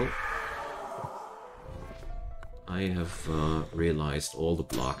we go. I have realized all the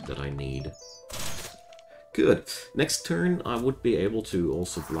block that I need. Good. Next turn I would be able to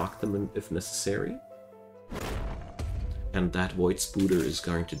also block them if necessary. And that Void Spooter is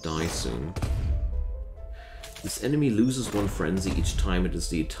going to die soon. This enemy loses 1 frenzy each time it is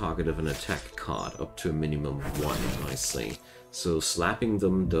the target of an attack card, up to a minimum of 1, I see. So slapping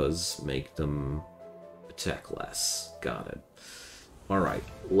them does make them attack less. Got it. Alright,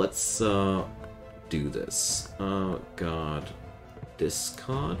 let's do this. God.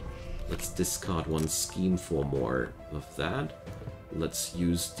 Discard. Let's discard 1 scheme for more of that. Let's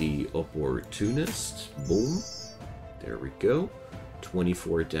use the Opportunist. Boom. There we go.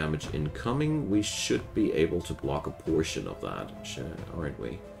 24 damage incoming. We should be able to block a portion of that, aren't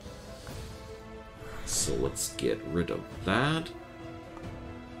we? So let's get rid of that.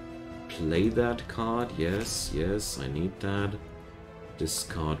 Play that card. Yes, yes, I need that.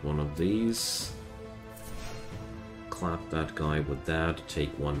 Discard 1 of these. Clap that guy with that.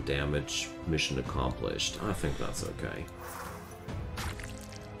 Take 1 damage. Mission accomplished. I think that's okay.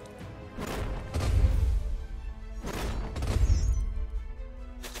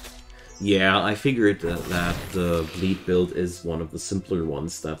 Yeah, I figured that the Bleed build is one of the simpler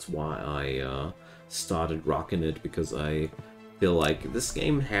ones. That's why I started rocking it, because I feel like this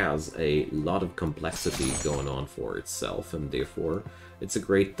game has a lot of complexity going on for itself, and therefore it's a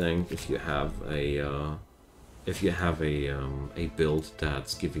great thing if you have a build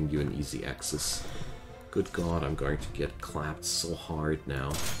that's giving you an easy access. Good God, I'm going to get clapped so hard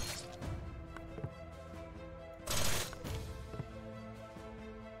now.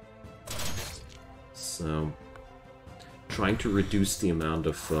 So, trying to reduce the amount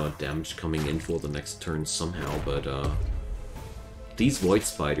of damage coming in for the next turn somehow, but these Void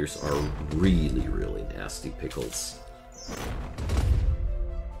Spiders are really nasty pickles.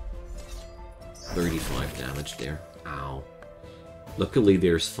 35 damage there. Ow. Luckily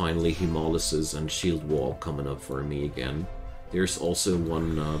there's finally Hemolysis and Shield Wall coming up for me again. There's also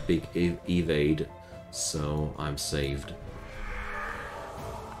 1 big evade, so I'm saved.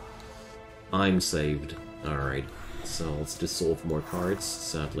 I'm saved. Alright, so let's dissolve more cards.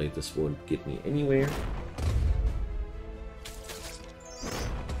 Sadly, this won't get me anywhere.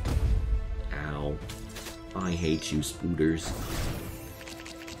 Ow. I I hate you, spooters.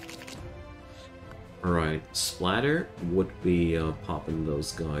 Alright, Splatter would be popping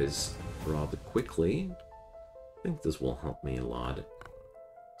those guys rather quickly. I think this will help me a lot.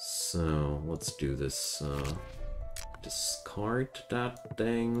 So, let's do this. Discard that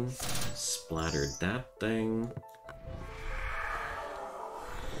thing. Splatter that thing.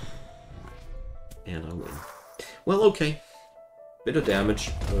 And I win. Well, okay. Bit of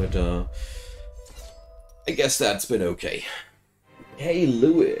damage, but I guess that's been okay. Hey,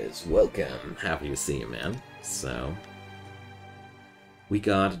 Lewis, welcome. Happy to see you, man. So, we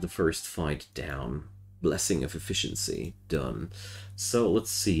got the first fight down. Blessing of Efficiency done. So,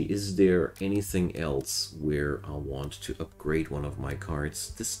 let's see. Is there anything else where I want to upgrade one of my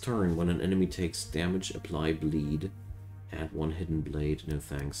cards? This turn, when an enemy takes damage, apply bleed. Add one hidden blade. No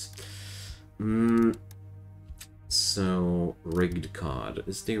thanks. So, rigged card.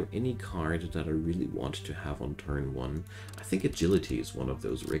 Is there any card that I really want to have on turn 1? I think Agility is one of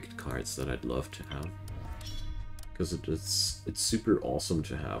those rigged cards that I'd love to have. Because it's super awesome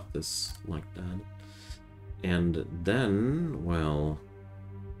to have this like that. And then, well,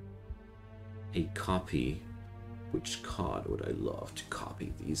 a copy. Which card would I love to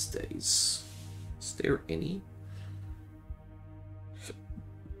copy these days? Is there any?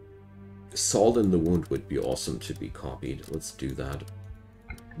 Salt in the Wound would be awesome to be copied. Let's do that.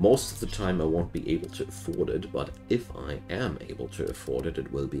 Most of the time I won't be able to afford it, but if I am able to afford it, it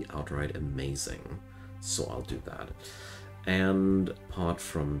will be outright amazing. So I'll do that. And apart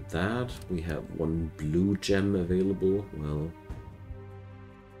from that, we have one blue gem available. Well,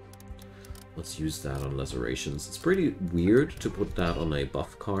 let's use that on Lacerations. It's pretty weird to put that on a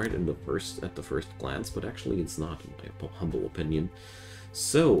buff card in at the first glance, but actually it's not, in my humble opinion.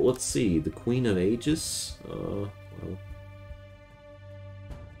 So, let's see, the Queen of Ages, well,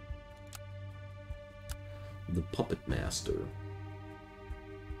 the Puppet Master.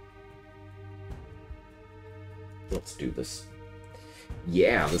 Let's do this.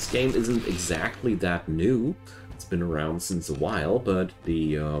 Yeah, this game isn't exactly that new. It's been around since a while, but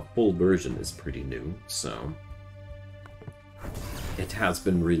the full version is pretty new, so... It has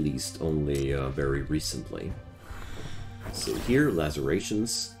been released only very recently. So here,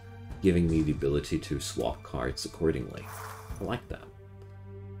 Lacerations, giving me the ability to swap cards accordingly. I like that.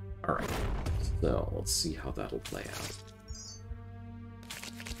 Alright, so let's see how that'll play out.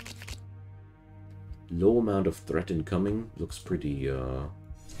 Low amount of threat incoming, looks pretty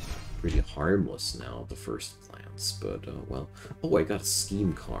harmless now at the first glance, but, well... Oh, I got a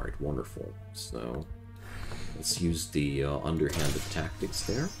Scheme card, wonderful. So, let's use the underhanded tactics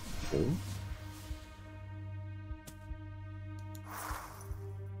there. Boom.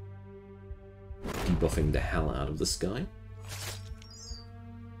 Debuffing the hell out of this guy.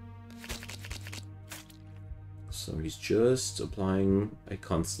 So he's just applying a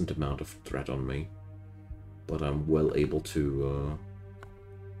constant amount of threat on me. But I'm well able to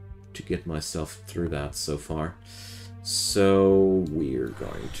get myself through that so far. So we're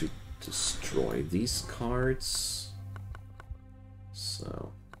going to destroy these cards.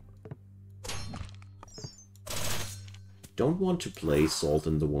 So... Don't want to play Salt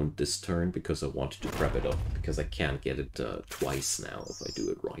in the Wound this turn because I wanted to prep it up, because I can't get it twice now if I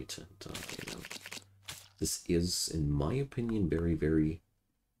do it right. And, you know, this is, in my opinion, very, very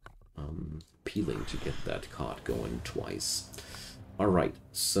appealing to get that card going twice. Alright,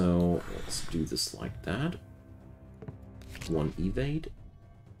 so let's do this like that. One evade.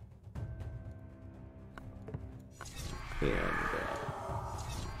 And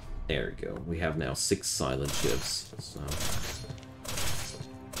there we go. We have now 6 silent shifts. So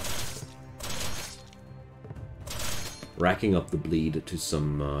racking up the bleed to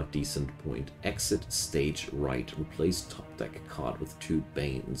some decent point. Exit stage right. Replace top deck card with 2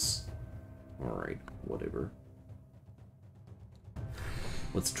 Banes. Alright, whatever.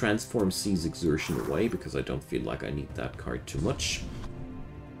 Let's transform Seize Exertion away, because I don't feel like I need that card too much.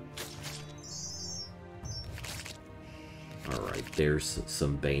 Alright, there's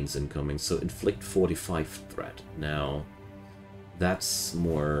some Banes incoming. So inflict 45 threat. Now, that's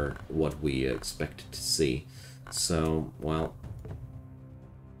more what we expected to see. So, well...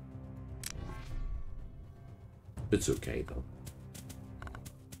 It's okay, though.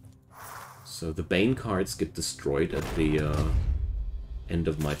 So the Bane cards get destroyed at the end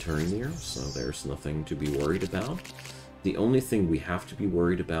of my turn here, so there's nothing to be worried about. The only thing we have to be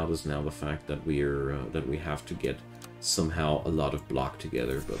worried about is now the fact that we have to get somehow a lot of block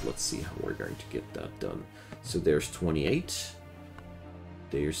together, but let's see how we're going to get that done. So there's 28.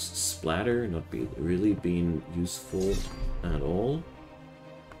 There's Splatter, not really being useful at all.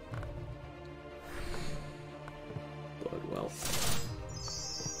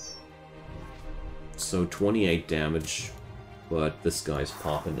 So 28 damage, but this guy's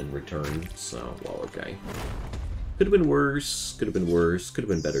popping in return, so, well, okay. Could have been worse, could have been worse, could have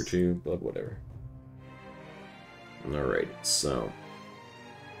been better too, but whatever. Alright, so...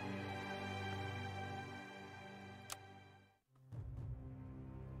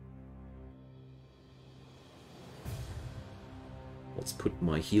 let's put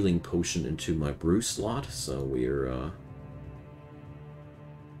my healing potion into my brew slot, so we're,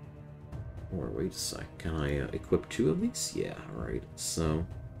 or wait a sec, can I equip 2 of these? Yeah, alright, so...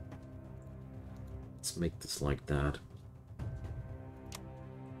 let's make this like that.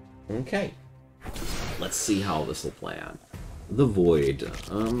 Okay. Let's see how this will play out. The Void.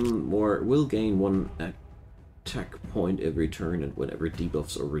 Will gain 1 attack point every turn, and whenever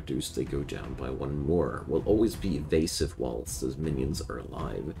debuffs are reduced, they go down by 1 more. Will always be evasive whilst his minions are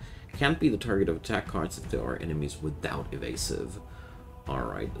alive. Can't be the target of attack cards if there are enemies without evasive.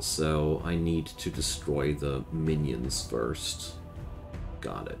 Alright, so I need to destroy the minions first.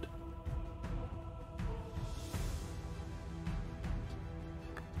 Got it.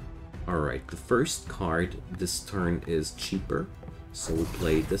 Alright, the first card this turn is cheaper, so we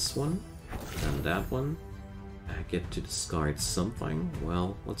play this one, and that one. I get to discard something.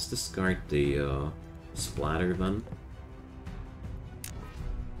 Well, let's discard the splatter then.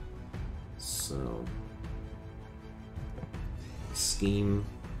 So... scheme,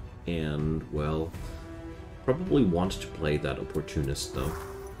 and, well, probably want to play that Opportunist though.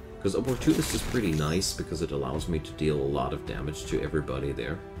 Because Opportunist is pretty nice because it allows me to deal a lot of damage to everybody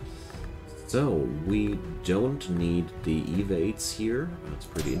there. So, we don't need the evades here. That's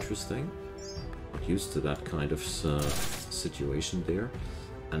pretty interesting. Not used to that kind of situation there.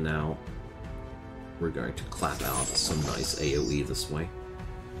 And now, we're going to clap out some nice AoE this way.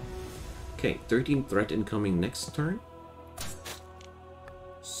 Okay, 13 threat incoming next turn.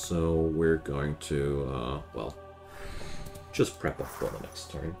 So, we're going to, well, just prep up for the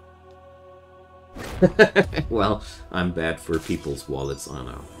next turn. Well, I'm bad for people's wallets, I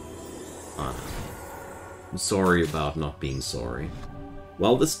know. I'm sorry about not being sorry.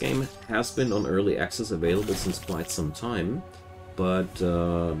 Well, this game has been on early access available since quite some time, but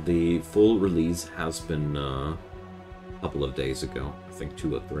the full release has been a couple of days ago, I think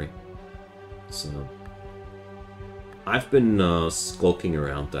 2 or 3. So I've been skulking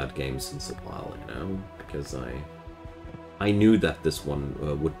around that game since a while, you know, because I knew that this one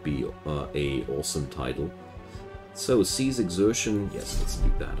would be a awesome title. So, seize exertion, yes, let's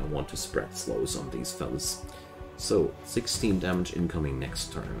do that. I want to spread slows on these fellas. So, 16 damage incoming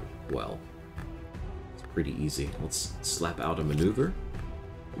next turn. Well, it's pretty easy. Let's slap out a maneuver.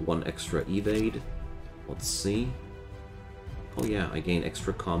 1 extra evade. Let's see. Oh yeah, I gain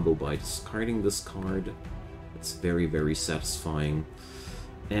extra combo by discarding this card. It's very, very satisfying.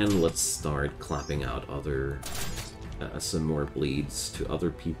 And let's start clapping out other... some more bleeds to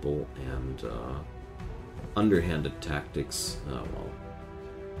other people, and underhanded tactics, well,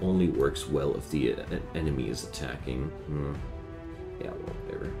 only works well if the enemy is attacking. Yeah, well,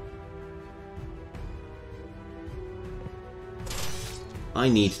 whatever. I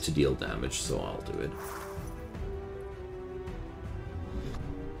need to deal damage, so I'll do it.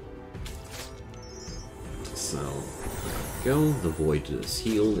 So, there we go. The Void is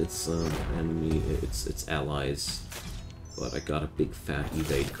healed. Its enemy, its allies. But I got a big fat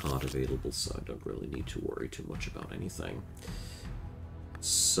evade card available, so I don't really need to worry too much about anything.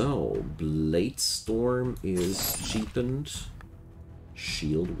 So, Blade Storm is cheapened.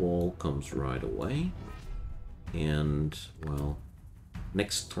 Shield Wall comes right away. And, well,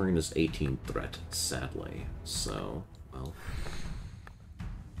 next turn is 18 threat, sadly. So, well,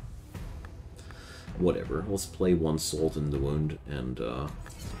 whatever. Let's play 1 Salt in the Wound and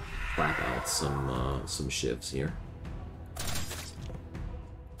clap out some shivs here.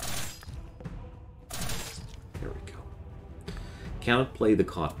 Cannot play the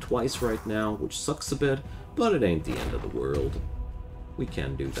card twice right now, which sucks a bit, but it ain't the end of the world. We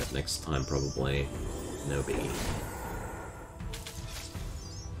can do that next time, probably. No biggie.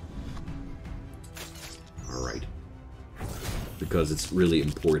 Alright. Because it's really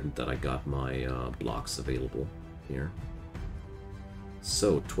important that I got my blocks available here.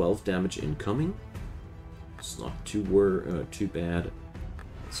 So, 12 damage incoming. It's not too bad.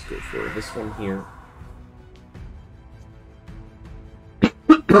 Let's go for this one here.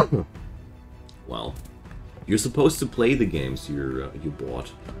 Well, you're supposed to play the games you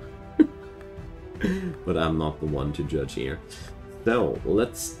bought. But I'm not the one to judge here. So,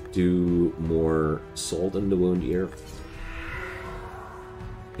 let's do more Salt in the Wound here.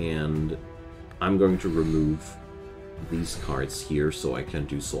 And I'm going to remove these cards here so I can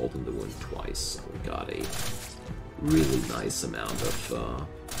do Salt in the Wound twice. So we got a really nice amount of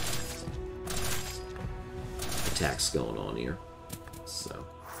attacks going on here. So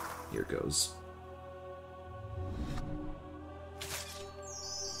here goes.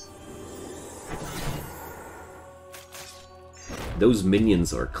 Those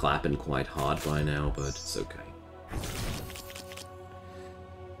minions are clapping quite hard by now, but it's okay.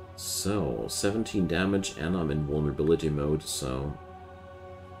 So, 17 damage, and I'm in vulnerability mode, so...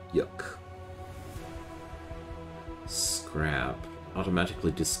 Yuck. Scrap.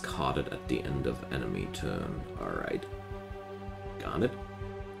 Automatically discarded at the end of enemy turn. Alright. Got it.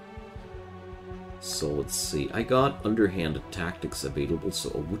 So, let's see. I got underhanded tactics available, so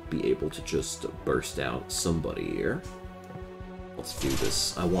I would be able to just burst out somebody here. Let's do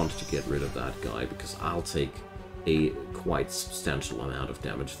this. I wanted to get rid of that guy, because I'll take a quite substantial amount of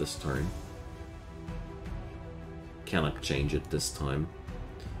damage this turn. Cannot change it this time.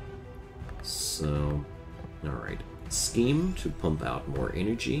 So, alright. Scheme to pump out more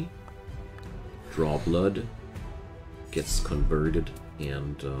energy. Draw blood. Gets converted,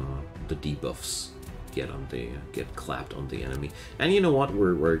 and the debuffs get clapped on the enemy. And you know what?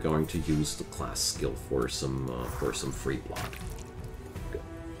 We're going to use the class skill for some free block.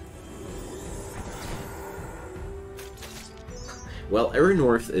 Well, Error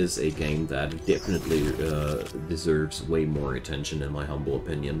North is a game that definitely deserves way more attention, in my humble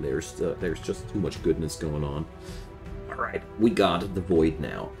opinion. There's just too much goodness going on. Alright, we got the Void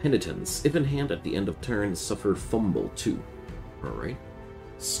now. Penitence. If in hand at the end of turn, suffer Fumble 2. Alright.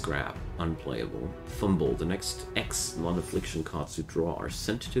 Scrap. Unplayable. Fumble. The next X non-affliction cards you draw are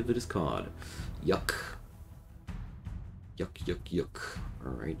sent to this card. Yuck. Yuck, yuck, yuck.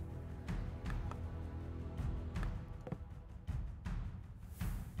 Alright.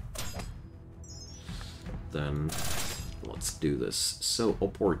 Then let's do this. So,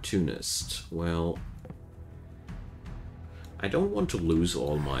 Opportunist. Well, I don't want to lose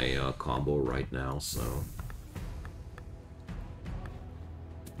all my combo right now, so...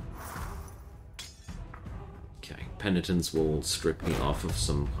 Okay, Penitence will strip me off of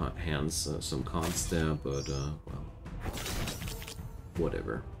some hands, some cards there, but, well...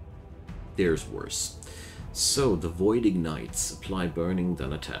 whatever. There's worse. So, the Void ignites. Apply burning,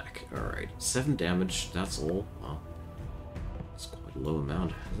 then attack. Alright. 7 damage, that's all. Wow. It's quite a low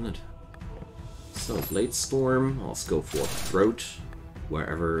amount, isn't it? So, Blade Storm. Let's go for Throat.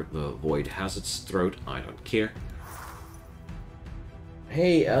 Wherever the Void has its throat, I don't care.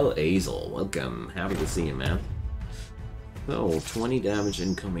 Hey, El Azel. Welcome. Happy to see you, man. So, 20 damage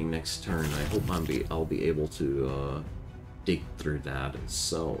incoming next turn. I hope I'll be able to dig through that.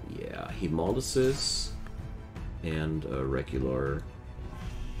 So, yeah. Hemolysis. And a regular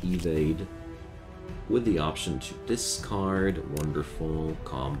evade with the option to discard. Wonderful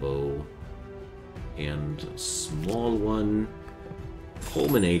combo, and a small one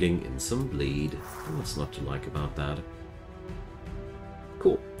culminating in some bleed. What's not to like about that?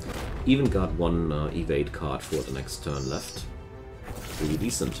 Cool. Even got one evade card for the next turn left. Pretty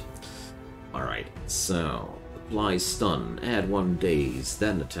decent. Alright, so apply stun, add 1 daze,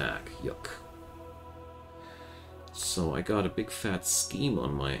 then attack. Yuck. So I got a big fat scheme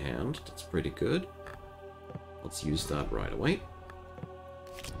on my hand. That's pretty good. Let's use that right away.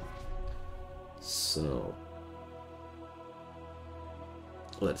 So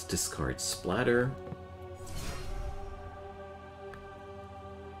let's discard Splatter.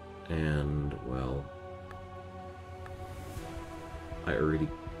 And, well, I already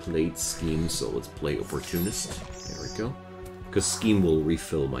played Scheme, so let's play Opportunist. There we go. Because Scheme will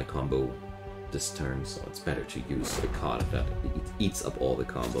refill my combo this turn, so it's better to use a card that eats up all the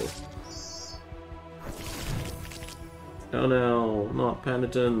combo. Oh no, not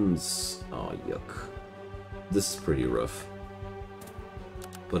Penitence! Oh, yuck. This is pretty rough.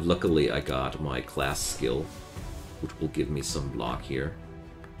 But luckily I got my class skill, which will give me some block here.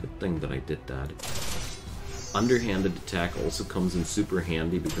 Good thing that I did that. Underhanded attack also comes in super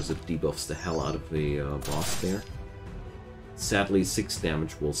handy because it debuffs the hell out of the boss there. Sadly, 6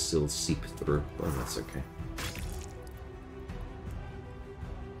 damage will still seep through, but that's okay.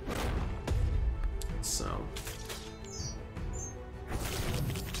 So...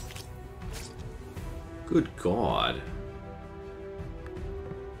 Good God.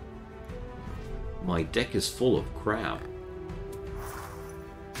 My deck is full of crap.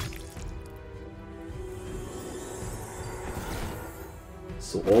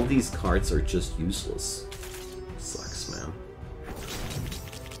 So all these cards are just useless. Sucks, man.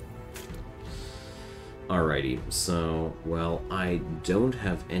 Alrighty, so, well, I don't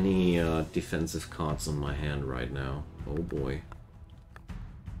have any defensive cards on my hand right now. Oh boy.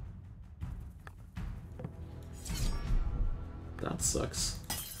 That sucks.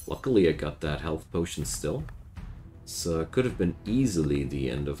 Luckily I got that health potion still. So could have been easily the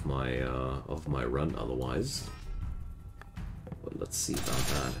end of my run otherwise. But let's see about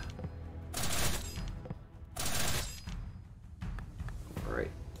that.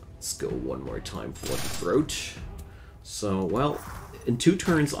 Alright, let's go one more time for the throat. So, well, in 2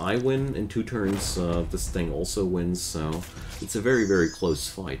 turns I win, in 2 turns this thing also wins, so it's a very, very close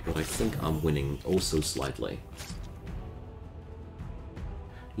fight, but I think I'm winning also slightly.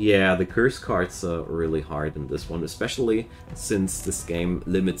 Yeah, the curse cards are really hard in this one, especially since this game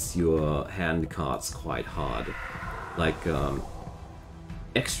limits your hand cards quite hard. Like,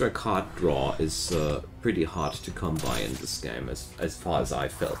 extra card draw is pretty hard to come by in this game, as far as I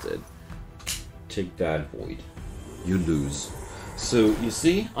felt it. Take that, Void. You lose. So, you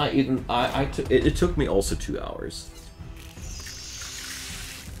see, it took me also 2 hours.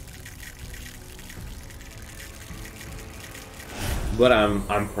 But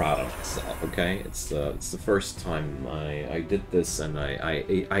I'm proud of myself. Okay, it's the first time I did this, and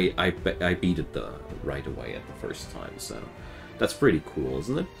I beat it right away at the first time. So that's pretty cool,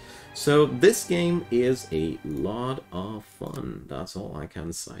 isn't it? So this game is a lot of fun. That's all I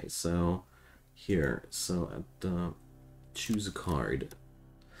can say. So here, so at choose a card.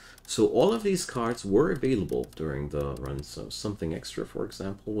 So all of these cards were available during the run. So something extra, for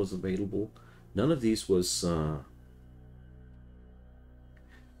example, was available. None of these was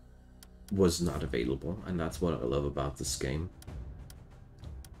not available, and that's what I love about this game.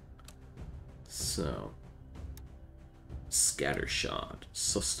 So, Scattershot,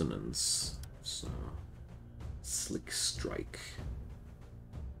 Sustenance, so, Slick Strike.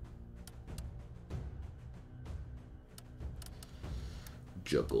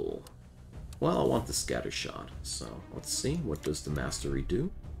 Juggle. Well, I want the Scattershot, so let's see, what does the Mastery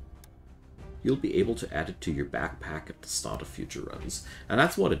do? You'll be able to add it to your backpack at the start of future runs. And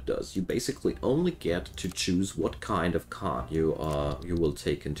that's what it does. You basically only get to choose what kind of card you will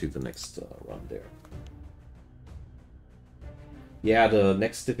take into the next run there. Yeah, the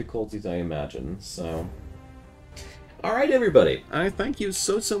next difficulties, I imagine, so... Alright, everybody. I thank you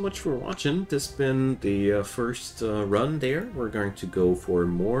so much for watching. This has been the first run there. We're going to go for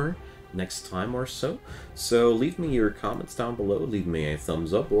more next time or so. So leave me your comments down below, leave me a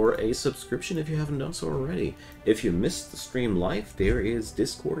thumbs up or a subscription if you haven't done so already. If you missed the stream live, there is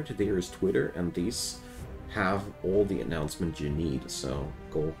Discord, there is Twitter, and these have all the announcements you need, so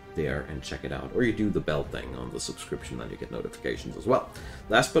go there and check it out. Or you do the bell thing on the subscription and you get notifications as well.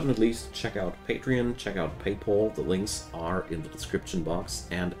 Last but not least, check out Patreon, check out PayPal, the links are in the description box,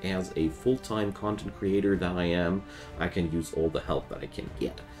 and as a full-time content creator that I am, I can use all the help that I can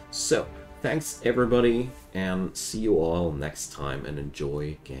get. So, thanks everybody, and see you all next time, and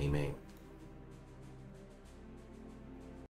enjoy gaming.